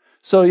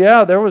 So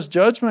yeah, there was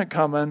judgment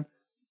coming,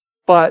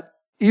 but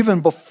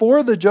even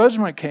before the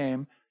judgment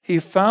came, he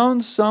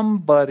found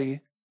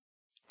somebody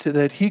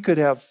that he could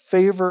have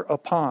favor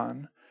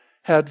upon,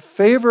 had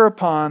favor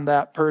upon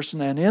that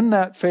person, and in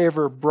that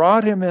favor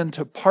brought him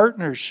into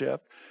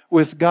partnership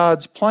with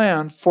God's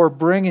plan for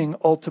bringing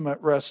ultimate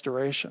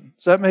restoration.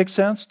 Does that make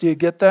sense? Do you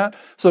get that?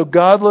 So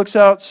God looks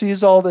out,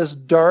 sees all this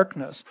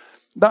darkness.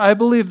 I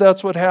believe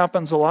that's what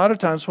happens a lot of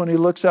times when he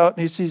looks out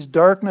and he sees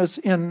darkness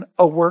in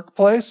a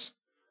workplace.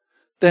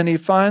 Then he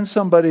finds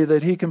somebody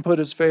that he can put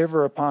his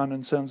favor upon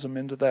and sends them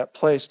into that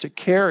place to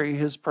carry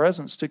his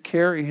presence, to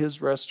carry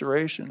his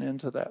restoration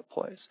into that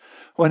place.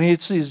 When he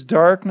sees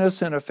darkness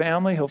in a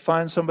family, he'll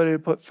find somebody to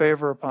put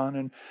favor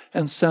upon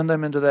and send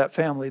them into that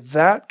family.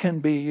 That can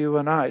be you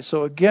and I.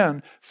 So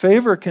again,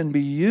 favor can be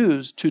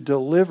used to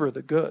deliver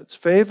the goods.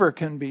 Favor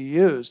can be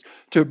used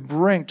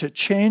to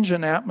change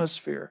an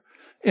atmosphere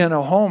in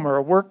a home or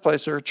a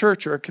workplace or a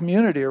church or a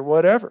community or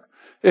whatever.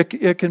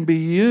 It can be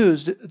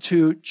used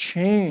to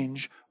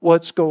change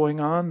what's going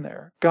on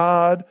there.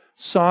 God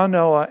saw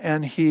Noah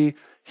and he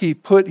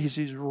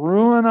sees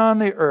ruin on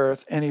the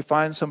earth and he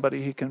finds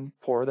somebody he can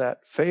pour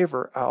that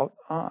favor out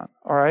on.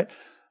 All right.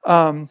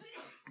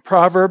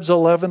 Proverbs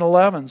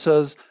 11:11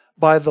 says,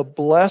 by the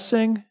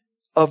blessing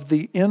of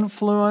the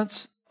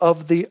influence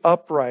of the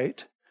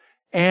upright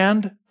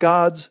and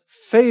God's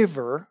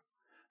favor,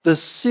 the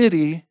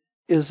city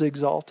is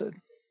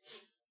exalted.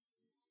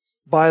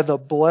 By the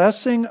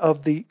blessing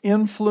of the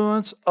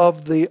influence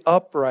of the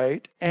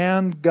upright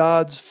and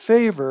God's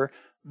favor,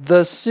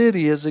 the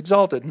city is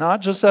exalted.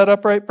 Not just that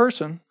upright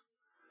person.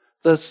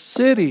 The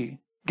city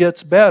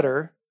gets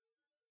better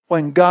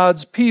when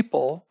God's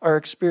people are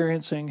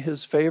experiencing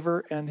his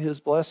favor and his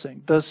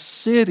blessing. The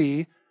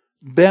city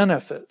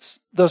benefits.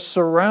 The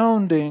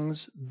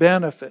surroundings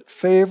benefit.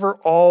 Favor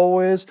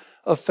always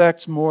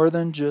affects more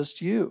than just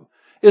you.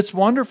 It's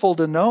wonderful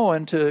to know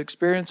and to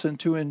experience and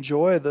to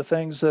enjoy the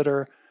things that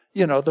are,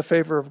 the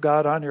favor of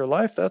God on your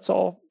life. That's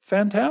all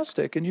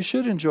fantastic. And you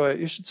should enjoy it.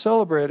 You should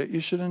celebrate it.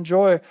 You should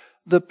enjoy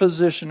the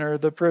position or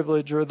the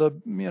privilege or the,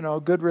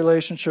 good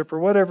relationship or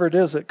whatever it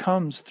is that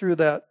comes through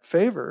that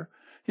favor.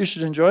 You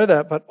should enjoy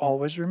that. But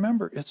always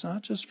remember, it's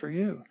not just for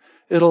you.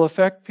 It'll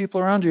affect people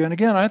around you. And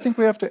again, I think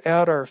we have to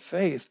add our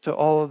faith to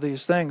all of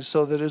these things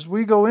so that as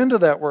we go into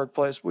that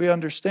workplace, we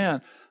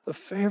understand the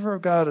favor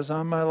of God is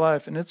on my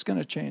life, and it's going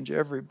to change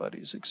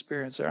everybody's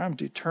experience there. I'm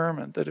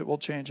determined that it will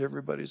change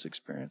everybody's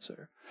experience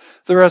there.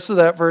 The rest of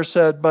that verse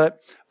said,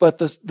 but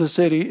the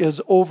city is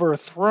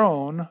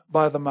overthrown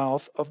by the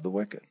mouth of the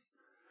wicked.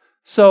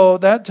 So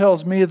that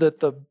tells me that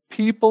the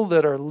people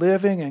that are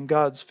living in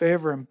God's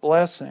favor and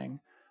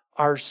blessing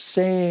are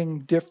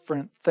saying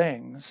different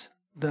things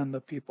than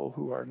the people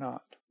who are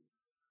not.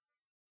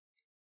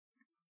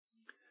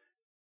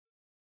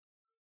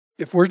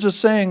 If we're just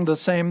saying the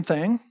same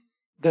thing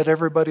that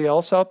everybody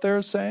else out there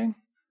is saying,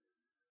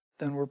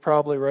 then we're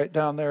probably right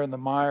down there in the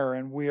mire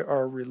and we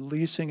are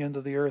releasing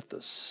into the earth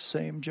the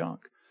same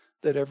junk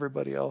that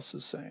everybody else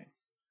is saying.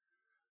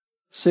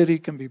 City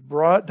can be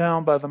brought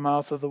down by the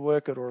mouth of the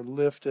wicked or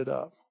lifted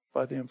up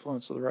by the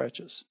influence of the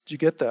righteous. Did you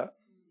get that?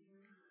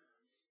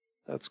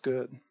 That's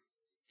good.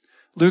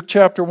 Luke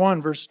chapter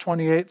 1, verse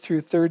 28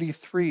 through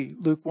 33.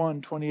 Luke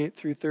 1, 28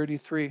 through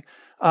 33.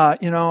 I'm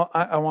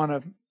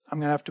going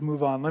to have to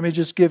move on. Let me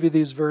just give you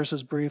these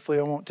verses briefly.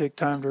 I won't take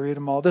time to read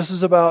them all. This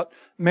is about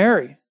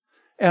Mary.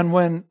 And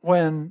when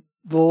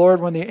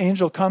the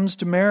angel comes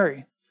to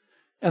Mary,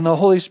 and the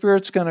Holy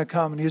Spirit's going to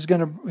come, and he's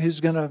going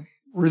to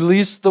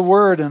release the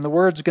word, and the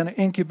word's going to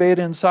incubate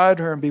inside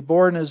her and be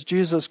born as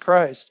Jesus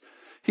Christ.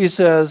 He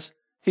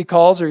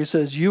calls her, he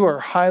says, you are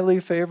highly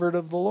favored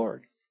of the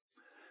Lord.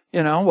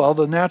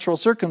 The natural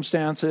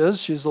circumstance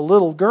is she's a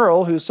little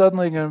girl who's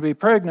suddenly going to be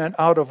pregnant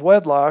out of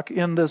wedlock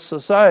in this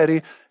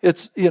society.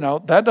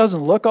 That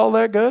doesn't look all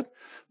that good.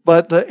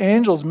 But the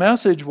angel's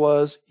message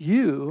was,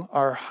 you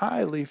are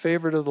highly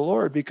favored of the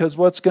Lord, because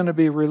what's going to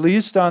be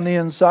released on the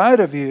inside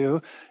of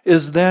you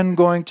is then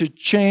going to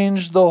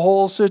change the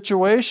whole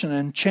situation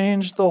and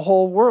change the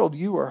whole world.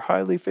 You are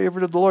highly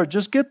favored of the Lord.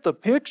 Just get the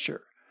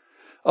picture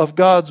of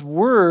God's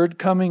word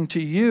coming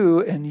to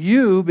you and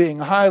you being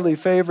highly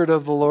favored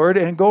of the Lord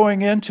and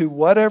going into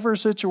whatever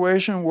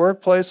situation,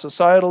 workplace,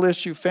 societal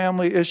issue,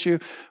 family issue,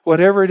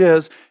 whatever it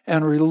is,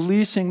 and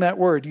releasing that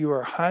word. You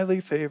are highly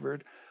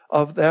favored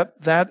of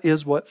that. That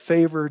is what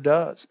favor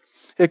does.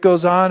 It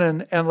goes on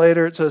and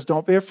later it says,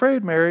 don't be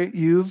afraid, Mary,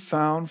 you've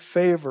found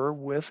favor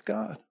with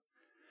God.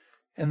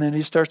 And then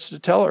he starts to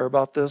tell her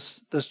about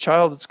this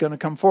child that's going to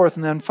come forth.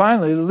 And then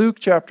finally, Luke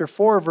chapter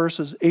 4,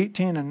 verses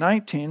 18 and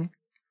 19,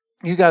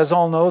 you guys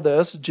all know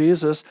this.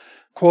 Jesus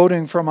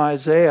quoting from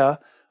Isaiah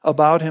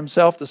about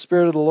himself, the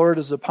Spirit of the Lord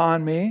is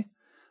upon me.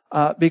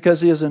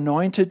 because he has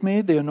anointed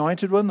me, the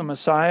anointed one, the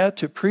Messiah,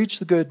 to preach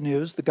the good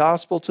news, the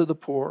gospel to the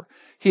poor.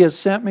 He has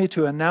sent me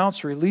to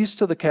announce release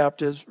to the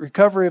captives,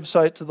 recovery of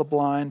sight to the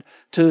blind,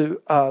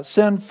 to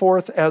send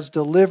forth as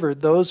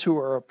delivered those who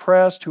are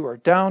oppressed, who are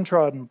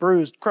downtrodden,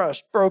 bruised,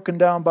 crushed, broken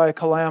down by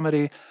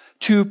calamity,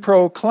 to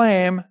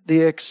proclaim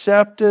the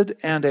accepted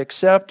and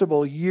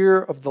acceptable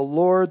year of the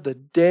Lord, the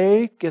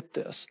day, get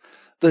this,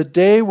 the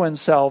day when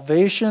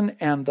salvation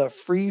and the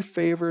free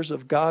favors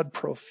of God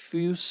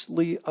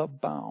profusely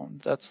abound.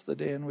 That's the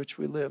day in which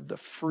we live. The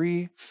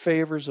free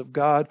favors of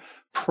God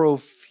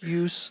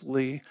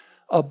profusely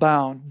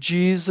abound.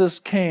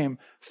 Jesus came,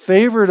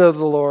 favored of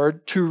the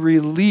Lord, to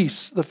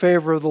release the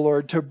favor of the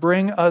Lord, to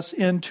bring us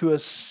into a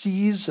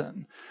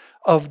season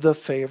of the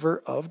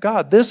favor of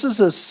God. This is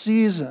a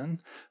season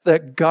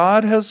that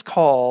God has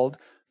called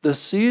the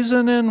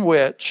season in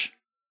which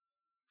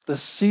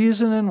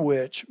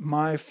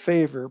my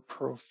favor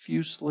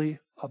profusely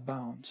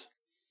abounds.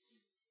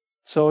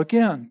 So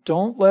again,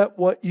 don't let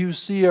what you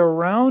see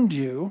around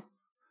you,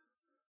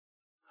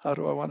 how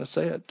do I want to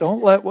say it?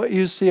 Don't let what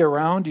you see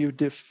around you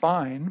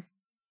define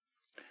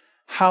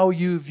how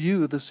you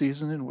view the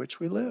season in which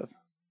we live.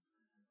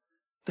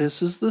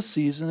 This is the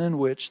season in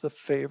which the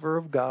favor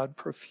of God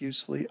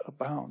profusely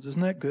abounds.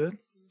 Isn't that good?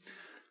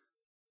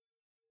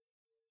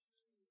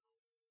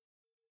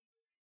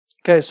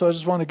 Okay, so I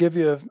just want to give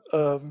you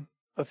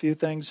a few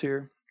things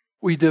here.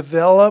 We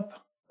develop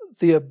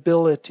the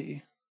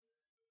ability.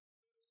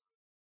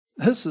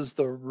 This is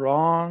the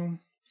wrong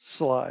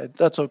slide.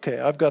 That's okay.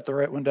 I've got the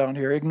right one down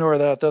here. Ignore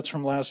that. That's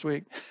from last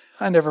week.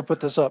 I never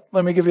put this up.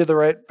 Let me give you the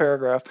right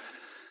paragraph.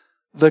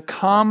 The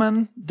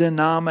common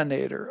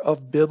denominator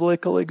of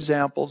biblical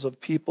examples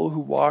of people who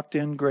walked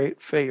in great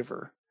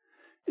favor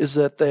is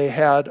that they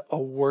had a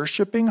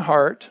worshiping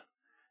heart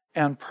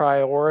and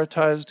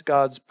prioritized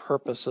God's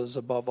purposes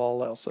above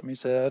all else. Let me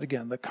say that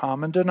again. The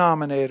common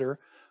denominator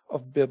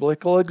of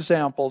biblical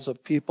examples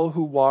of people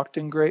who walked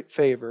in great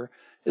favor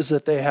is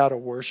that they had a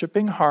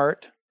worshiping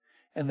heart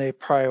and they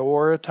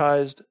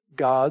prioritized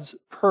God's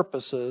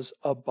purposes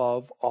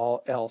above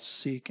all else,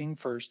 seeking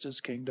first His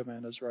kingdom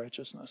and His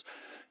righteousness.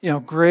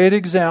 Great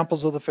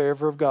examples of the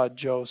favor of God.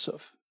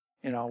 Joseph.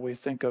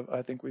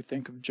 I think we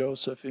think of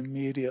Joseph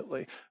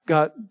immediately.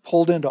 Got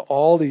pulled into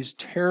all these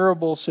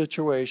terrible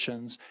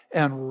situations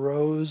and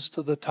rose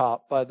to the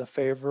top by the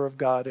favor of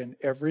God in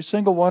every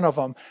single one of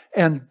them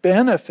and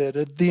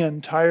benefited the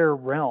entire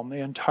realm, the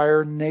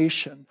entire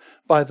nation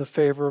by the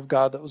favor of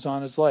God that was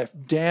on his life.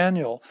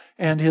 Daniel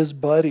and his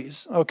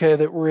buddies,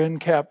 that were in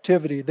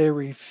captivity, they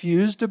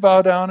refused to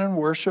bow down and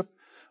worship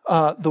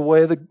the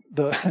way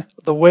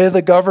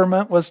the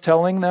government was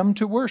telling them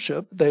to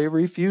worship. They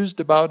refused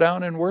to bow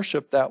down and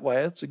worship that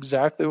way. That's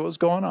exactly what was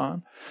going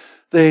on.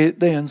 They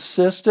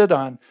insisted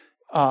on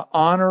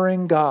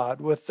honoring God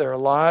with their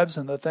lives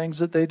and the things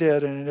that they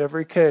did, and in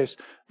every case,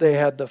 they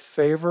had the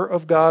favor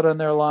of God in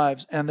their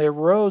lives, and they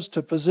rose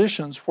to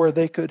positions where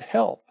they could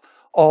help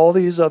all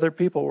these other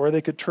people, where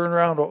they could turn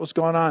around what was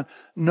going on.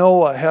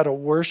 Noah had a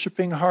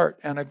worshiping heart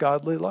and a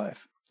godly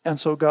life. And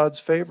so God's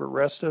favor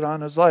rested on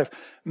his life.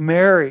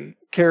 Mary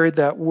carried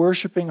that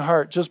worshiping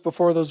heart. Just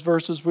before those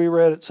verses we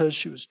read, it says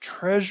she was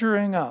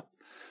treasuring up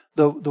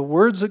the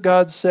words that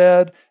God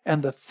said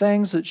and the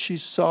things that she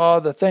saw,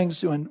 the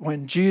things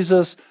when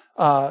Jesus,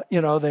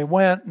 they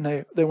went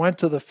and they went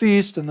to the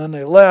feast and then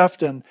they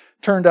left, and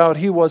turned out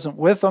He wasn't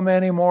with them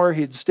anymore.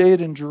 He'd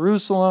stayed in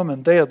Jerusalem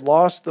and they had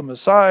lost the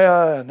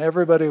Messiah and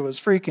everybody was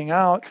freaking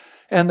out.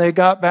 And they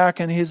got back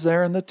and He's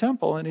there in the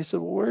temple. And He said,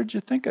 well, where did you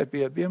think I'd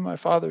be? I'd be in my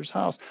Father's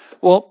house.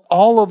 Well,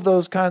 all of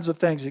those kinds of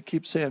things, it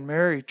keeps saying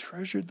Mary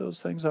treasured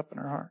those things up in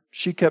her heart.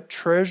 She kept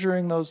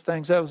treasuring those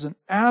things. That was an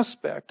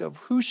aspect of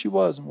who she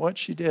was and what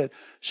she did.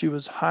 She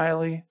was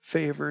highly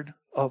favored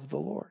of the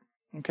Lord.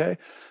 Okay?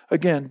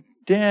 Again,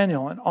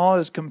 Daniel and all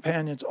his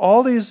companions,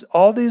 all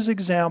these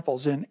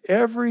examples, in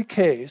every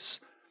case,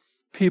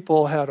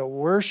 people had a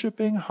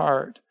worshiping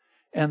heart.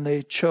 And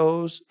they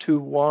chose to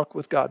walk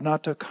with God,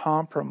 not to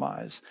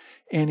compromise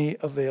anything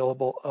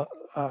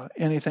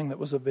that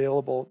was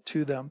available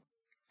to them.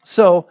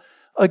 So,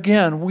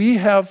 again, we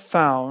have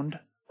found,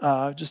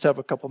 I just have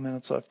a couple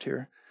minutes left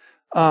here.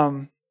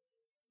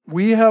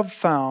 We have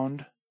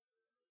found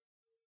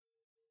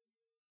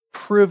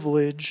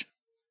privilege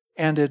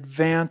and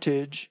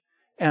advantage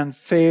and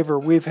favor.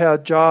 We've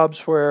had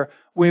jobs where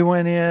we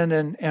went in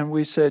and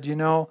we said,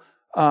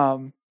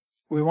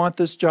 we want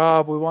this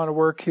job, we want to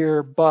work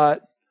here,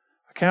 but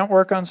I can't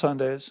work on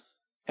Sundays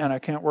and I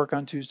can't work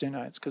on Tuesday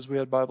nights because we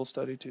had Bible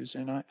study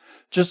Tuesday night.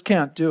 Just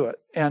can't do it.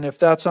 And if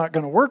that's not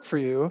going to work for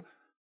you,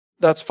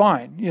 that's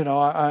fine.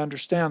 I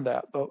understand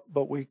that,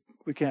 but we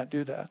can't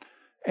do that.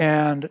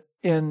 And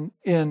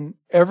in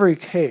every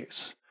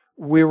case,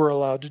 we were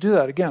allowed to do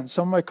that. Again,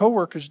 some of my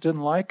coworkers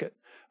didn't like it,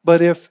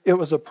 But if it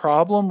was a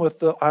problem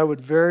I would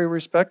very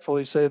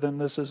respectfully say, then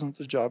this isn't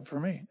the job for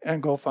me,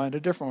 and go find a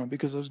different one,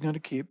 because I was going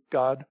to keep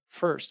God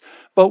first.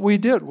 But we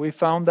did. We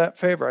found that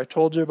favor. I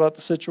told you about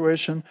the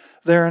situation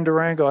there in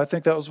Durango. I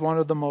think that was one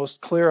of the most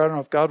clear. I don't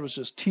know if God was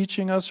just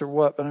teaching us or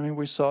what, but I mean,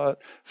 we saw it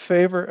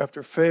favor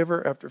after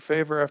favor after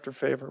favor after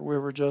favor. We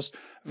were just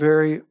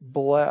very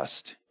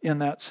blessed in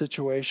that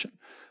situation.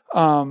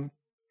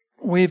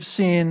 We've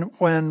seen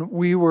when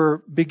we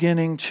were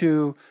beginning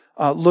to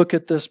look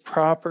at this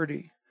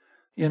property,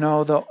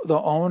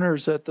 the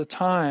owners at the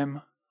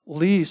time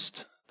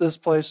leased this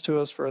place to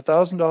us for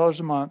 $1,000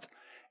 a month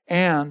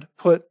and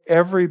put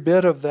every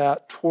bit of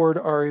that toward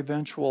our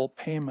eventual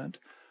payment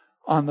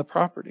on the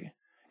property.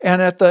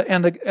 And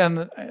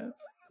the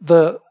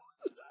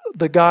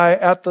guy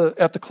at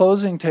the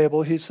closing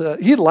table, he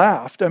said, he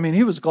laughed. I mean,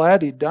 he was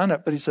glad he'd done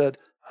it, but he said,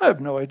 I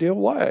have no idea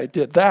why I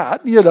did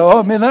that. I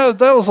mean, that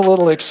was a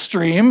little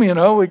extreme.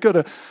 We could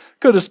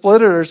have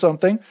split it or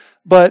something.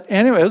 But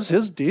anyway, it was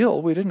his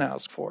deal. We didn't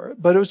ask for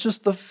it. But it was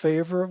just the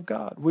favor of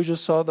God. We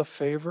just saw the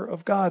favor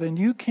of God. And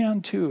you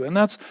can too. And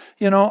that's,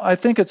 I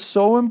think it's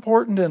so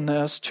important in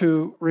this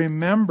to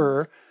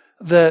remember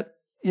that,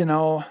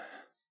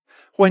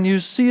 when you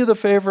see the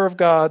favor of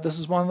God, this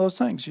is one of those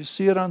things. You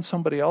see it on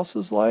somebody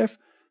else's life,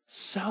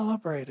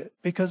 celebrate it,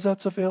 because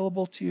that's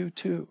available to you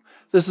too.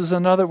 This is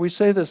we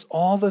say this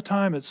all the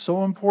time. It's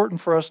so important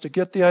for us to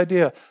get the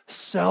idea.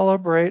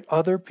 Celebrate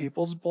other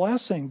people's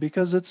blessing,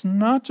 because it's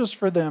not just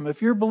for them.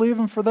 If you're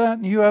believing for that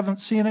and you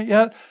haven't seen it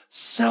yet,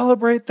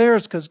 celebrate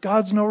theirs, because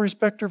God's no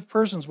respecter of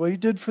persons. What He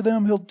did for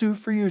them, He'll do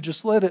for you.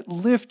 Just let it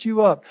lift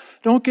you up.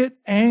 Don't get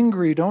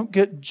angry. Don't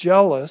get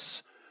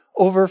jealous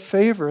over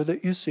favor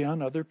that you see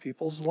on other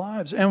people's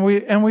lives. And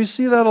we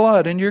see that a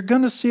lot. And you're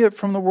going to see it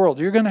from the world.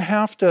 You're going to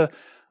have to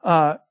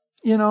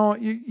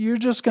you're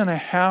just going to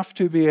have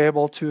to be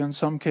able to, in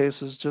some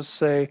cases, just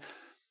say,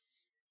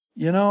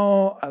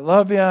 I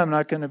love you. I'm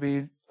not going to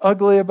be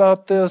ugly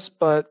about this,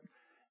 but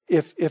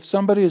if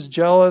somebody is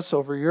jealous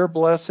over your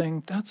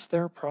blessing, that's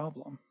their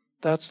problem.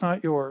 That's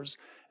not yours.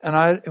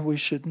 And we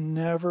should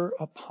never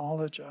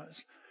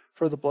apologize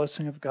for the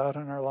blessing of God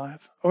in our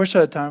life. I wish I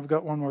had time. I've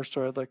got one more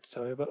story I'd like to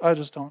tell you, but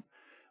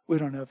we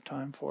don't have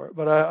time for it.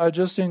 But I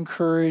just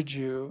encourage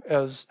you,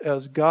 as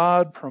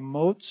God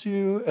promotes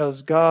you,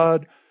 as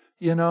God,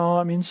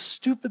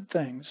 stupid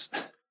things.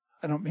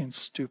 I don't mean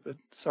stupid.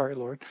 Sorry,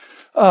 Lord.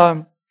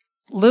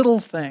 Little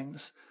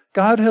things.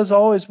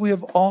 We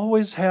have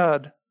always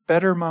had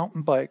better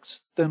mountain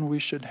bikes than we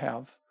should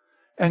have.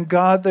 And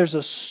God, there's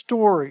a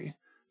story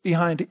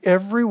behind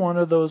every one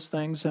of those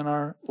things in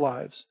our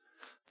lives.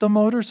 The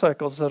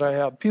motorcycles that I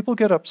have, people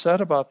get upset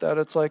about that.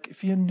 It's like,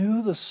 if you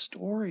knew the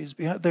stories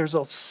behind, there's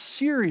a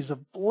series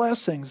of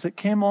blessings that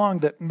came along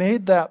that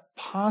made that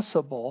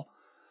possible,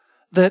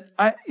 that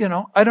I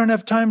don't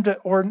have time to,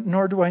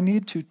 nor do I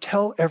need to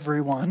tell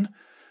everyone.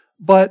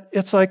 But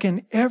it's like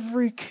in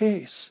every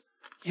case,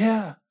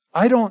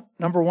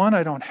 number one,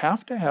 I don't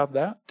have to have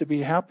that to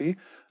be happy.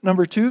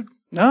 Number two,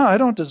 no, I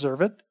don't deserve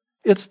it.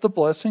 It's the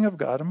blessing of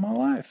God in my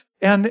life.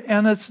 And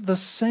it's the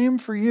same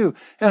for you.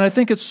 And I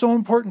think it's so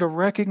important to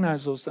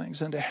recognize those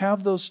things and to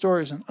have those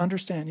stories and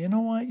understand, you know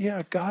what?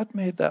 Yeah, God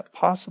made that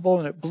possible,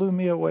 and it blew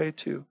me away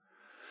too.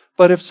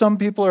 But if some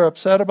people are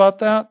upset about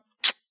that,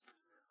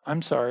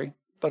 I'm sorry,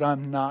 but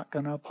I'm not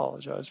going to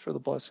apologize for the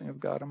blessing of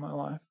God in my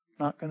life.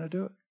 Not going to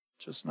do it.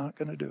 Just not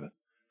going to do it.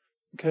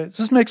 Okay? Does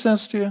this make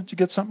sense to you? Did you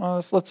get something on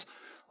this? Let's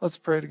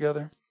pray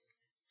together.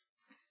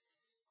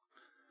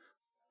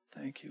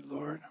 Thank you,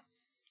 Lord.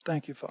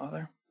 Thank you,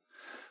 Father.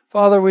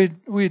 Father,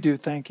 we do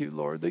thank you,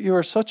 Lord, that you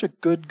are such a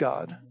good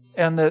God,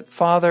 and that,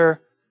 Father,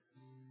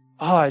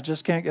 I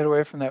just can't get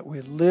away from that.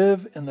 We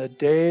live in the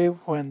day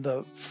when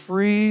the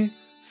free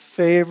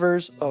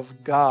favors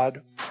of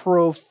God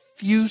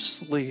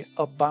profusely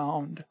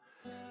abound.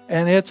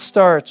 And it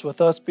starts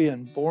with us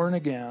being born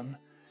again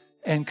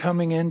and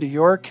coming into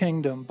your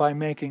kingdom by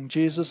making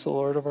Jesus the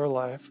Lord of our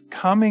life,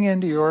 coming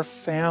into your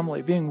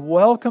family, being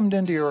welcomed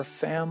into your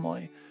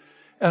family.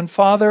 And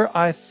Father,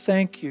 I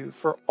thank you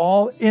for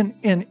all,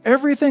 in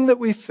everything that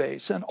we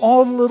face and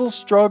all the little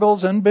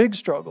struggles and big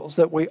struggles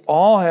that we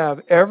all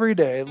have every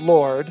day,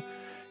 Lord,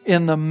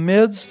 in the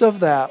midst of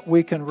that,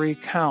 we can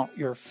recount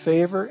your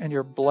favor and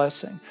your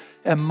blessing.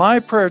 And my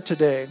prayer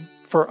today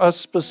for us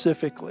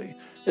specifically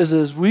is,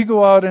 as we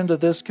go out into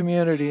this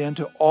community,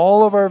 into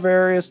all of our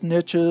various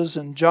niches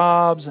and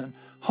jobs and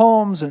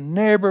homes and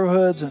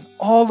neighborhoods and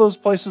all those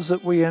places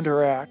that we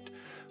interact,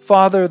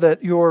 Father,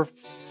 that your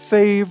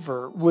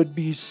favor would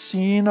be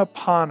seen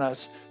upon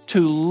us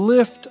to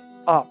lift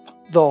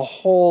up the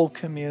whole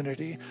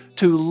community,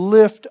 to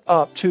lift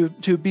up, to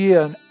be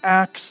an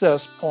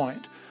access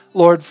point,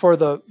 Lord, for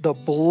the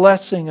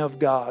blessing of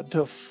God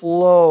to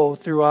flow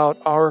throughout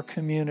our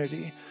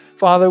community.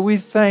 Father, we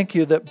thank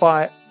you that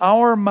by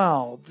our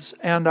mouths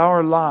and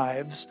our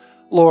lives,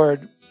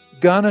 Lord,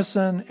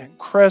 Gunnison and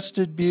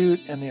Crested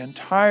Butte and the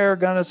entire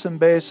Gunnison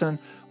Basin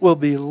will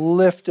be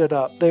lifted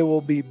up. They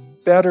will be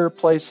better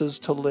places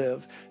to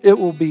live. It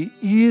will be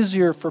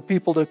easier for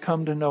people to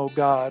come to know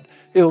God.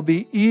 It will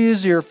be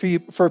easier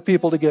for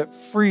people to get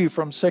free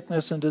from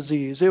sickness and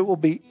disease. It will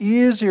be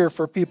easier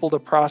for people to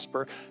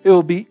prosper. It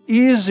will be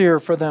easier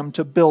for them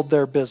to build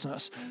their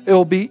business. It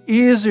will be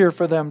easier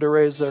for them to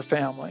raise their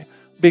family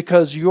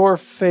because your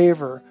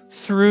favor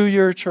through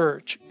your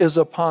church is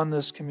upon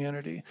this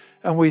community.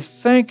 And we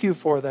thank you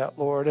for that,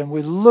 Lord, and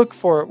we look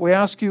for it. We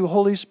ask you,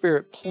 Holy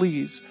Spirit,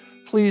 please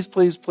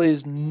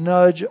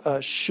nudge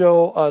us,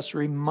 show us,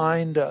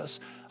 remind us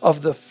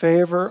of the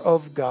favor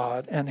of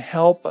God, and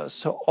help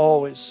us to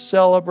always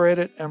celebrate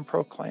it and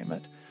proclaim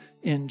it.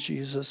 In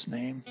Jesus'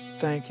 name,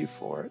 thank you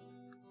for it.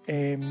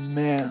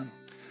 Amen.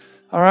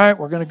 All right,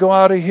 we're going to go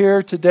out of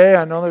here today.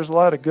 I know there's a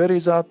lot of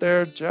goodies out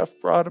there. Jeff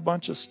brought a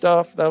bunch of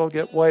stuff. That'll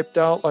get wiped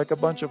out like a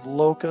bunch of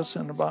locusts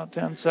in about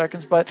 10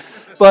 seconds. But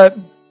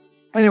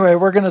anyway,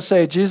 we're going to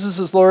say Jesus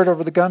is Lord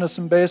over the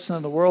Gunnison Basin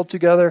and the world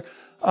together.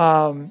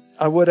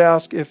 I would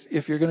ask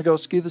if you're going to go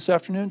ski this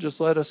afternoon, just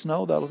let us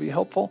know. That'll be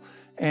helpful.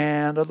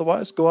 And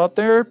otherwise, go out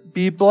there,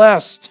 be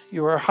blessed.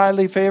 You are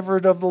highly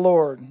favored of the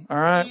Lord. All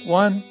right,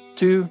 1,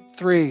 2,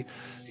 3.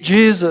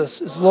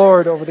 Jesus is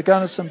Lord over the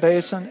Gunnison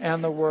Basin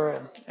and the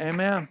world.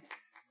 Amen.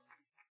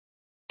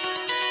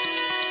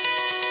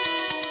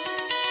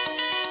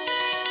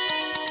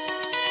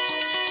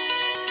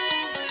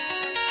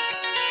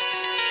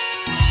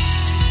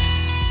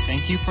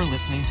 Thank you for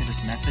listening to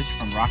this message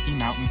from Rocky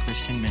Mountain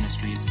Christian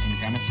Ministries in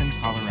Gunnison,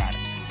 Colorado.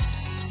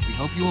 We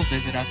hope you will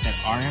visit us at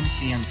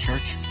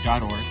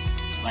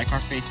rmcmchurch.org, like our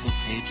Facebook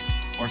page,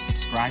 or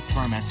subscribe to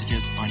our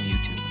messages on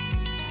YouTube.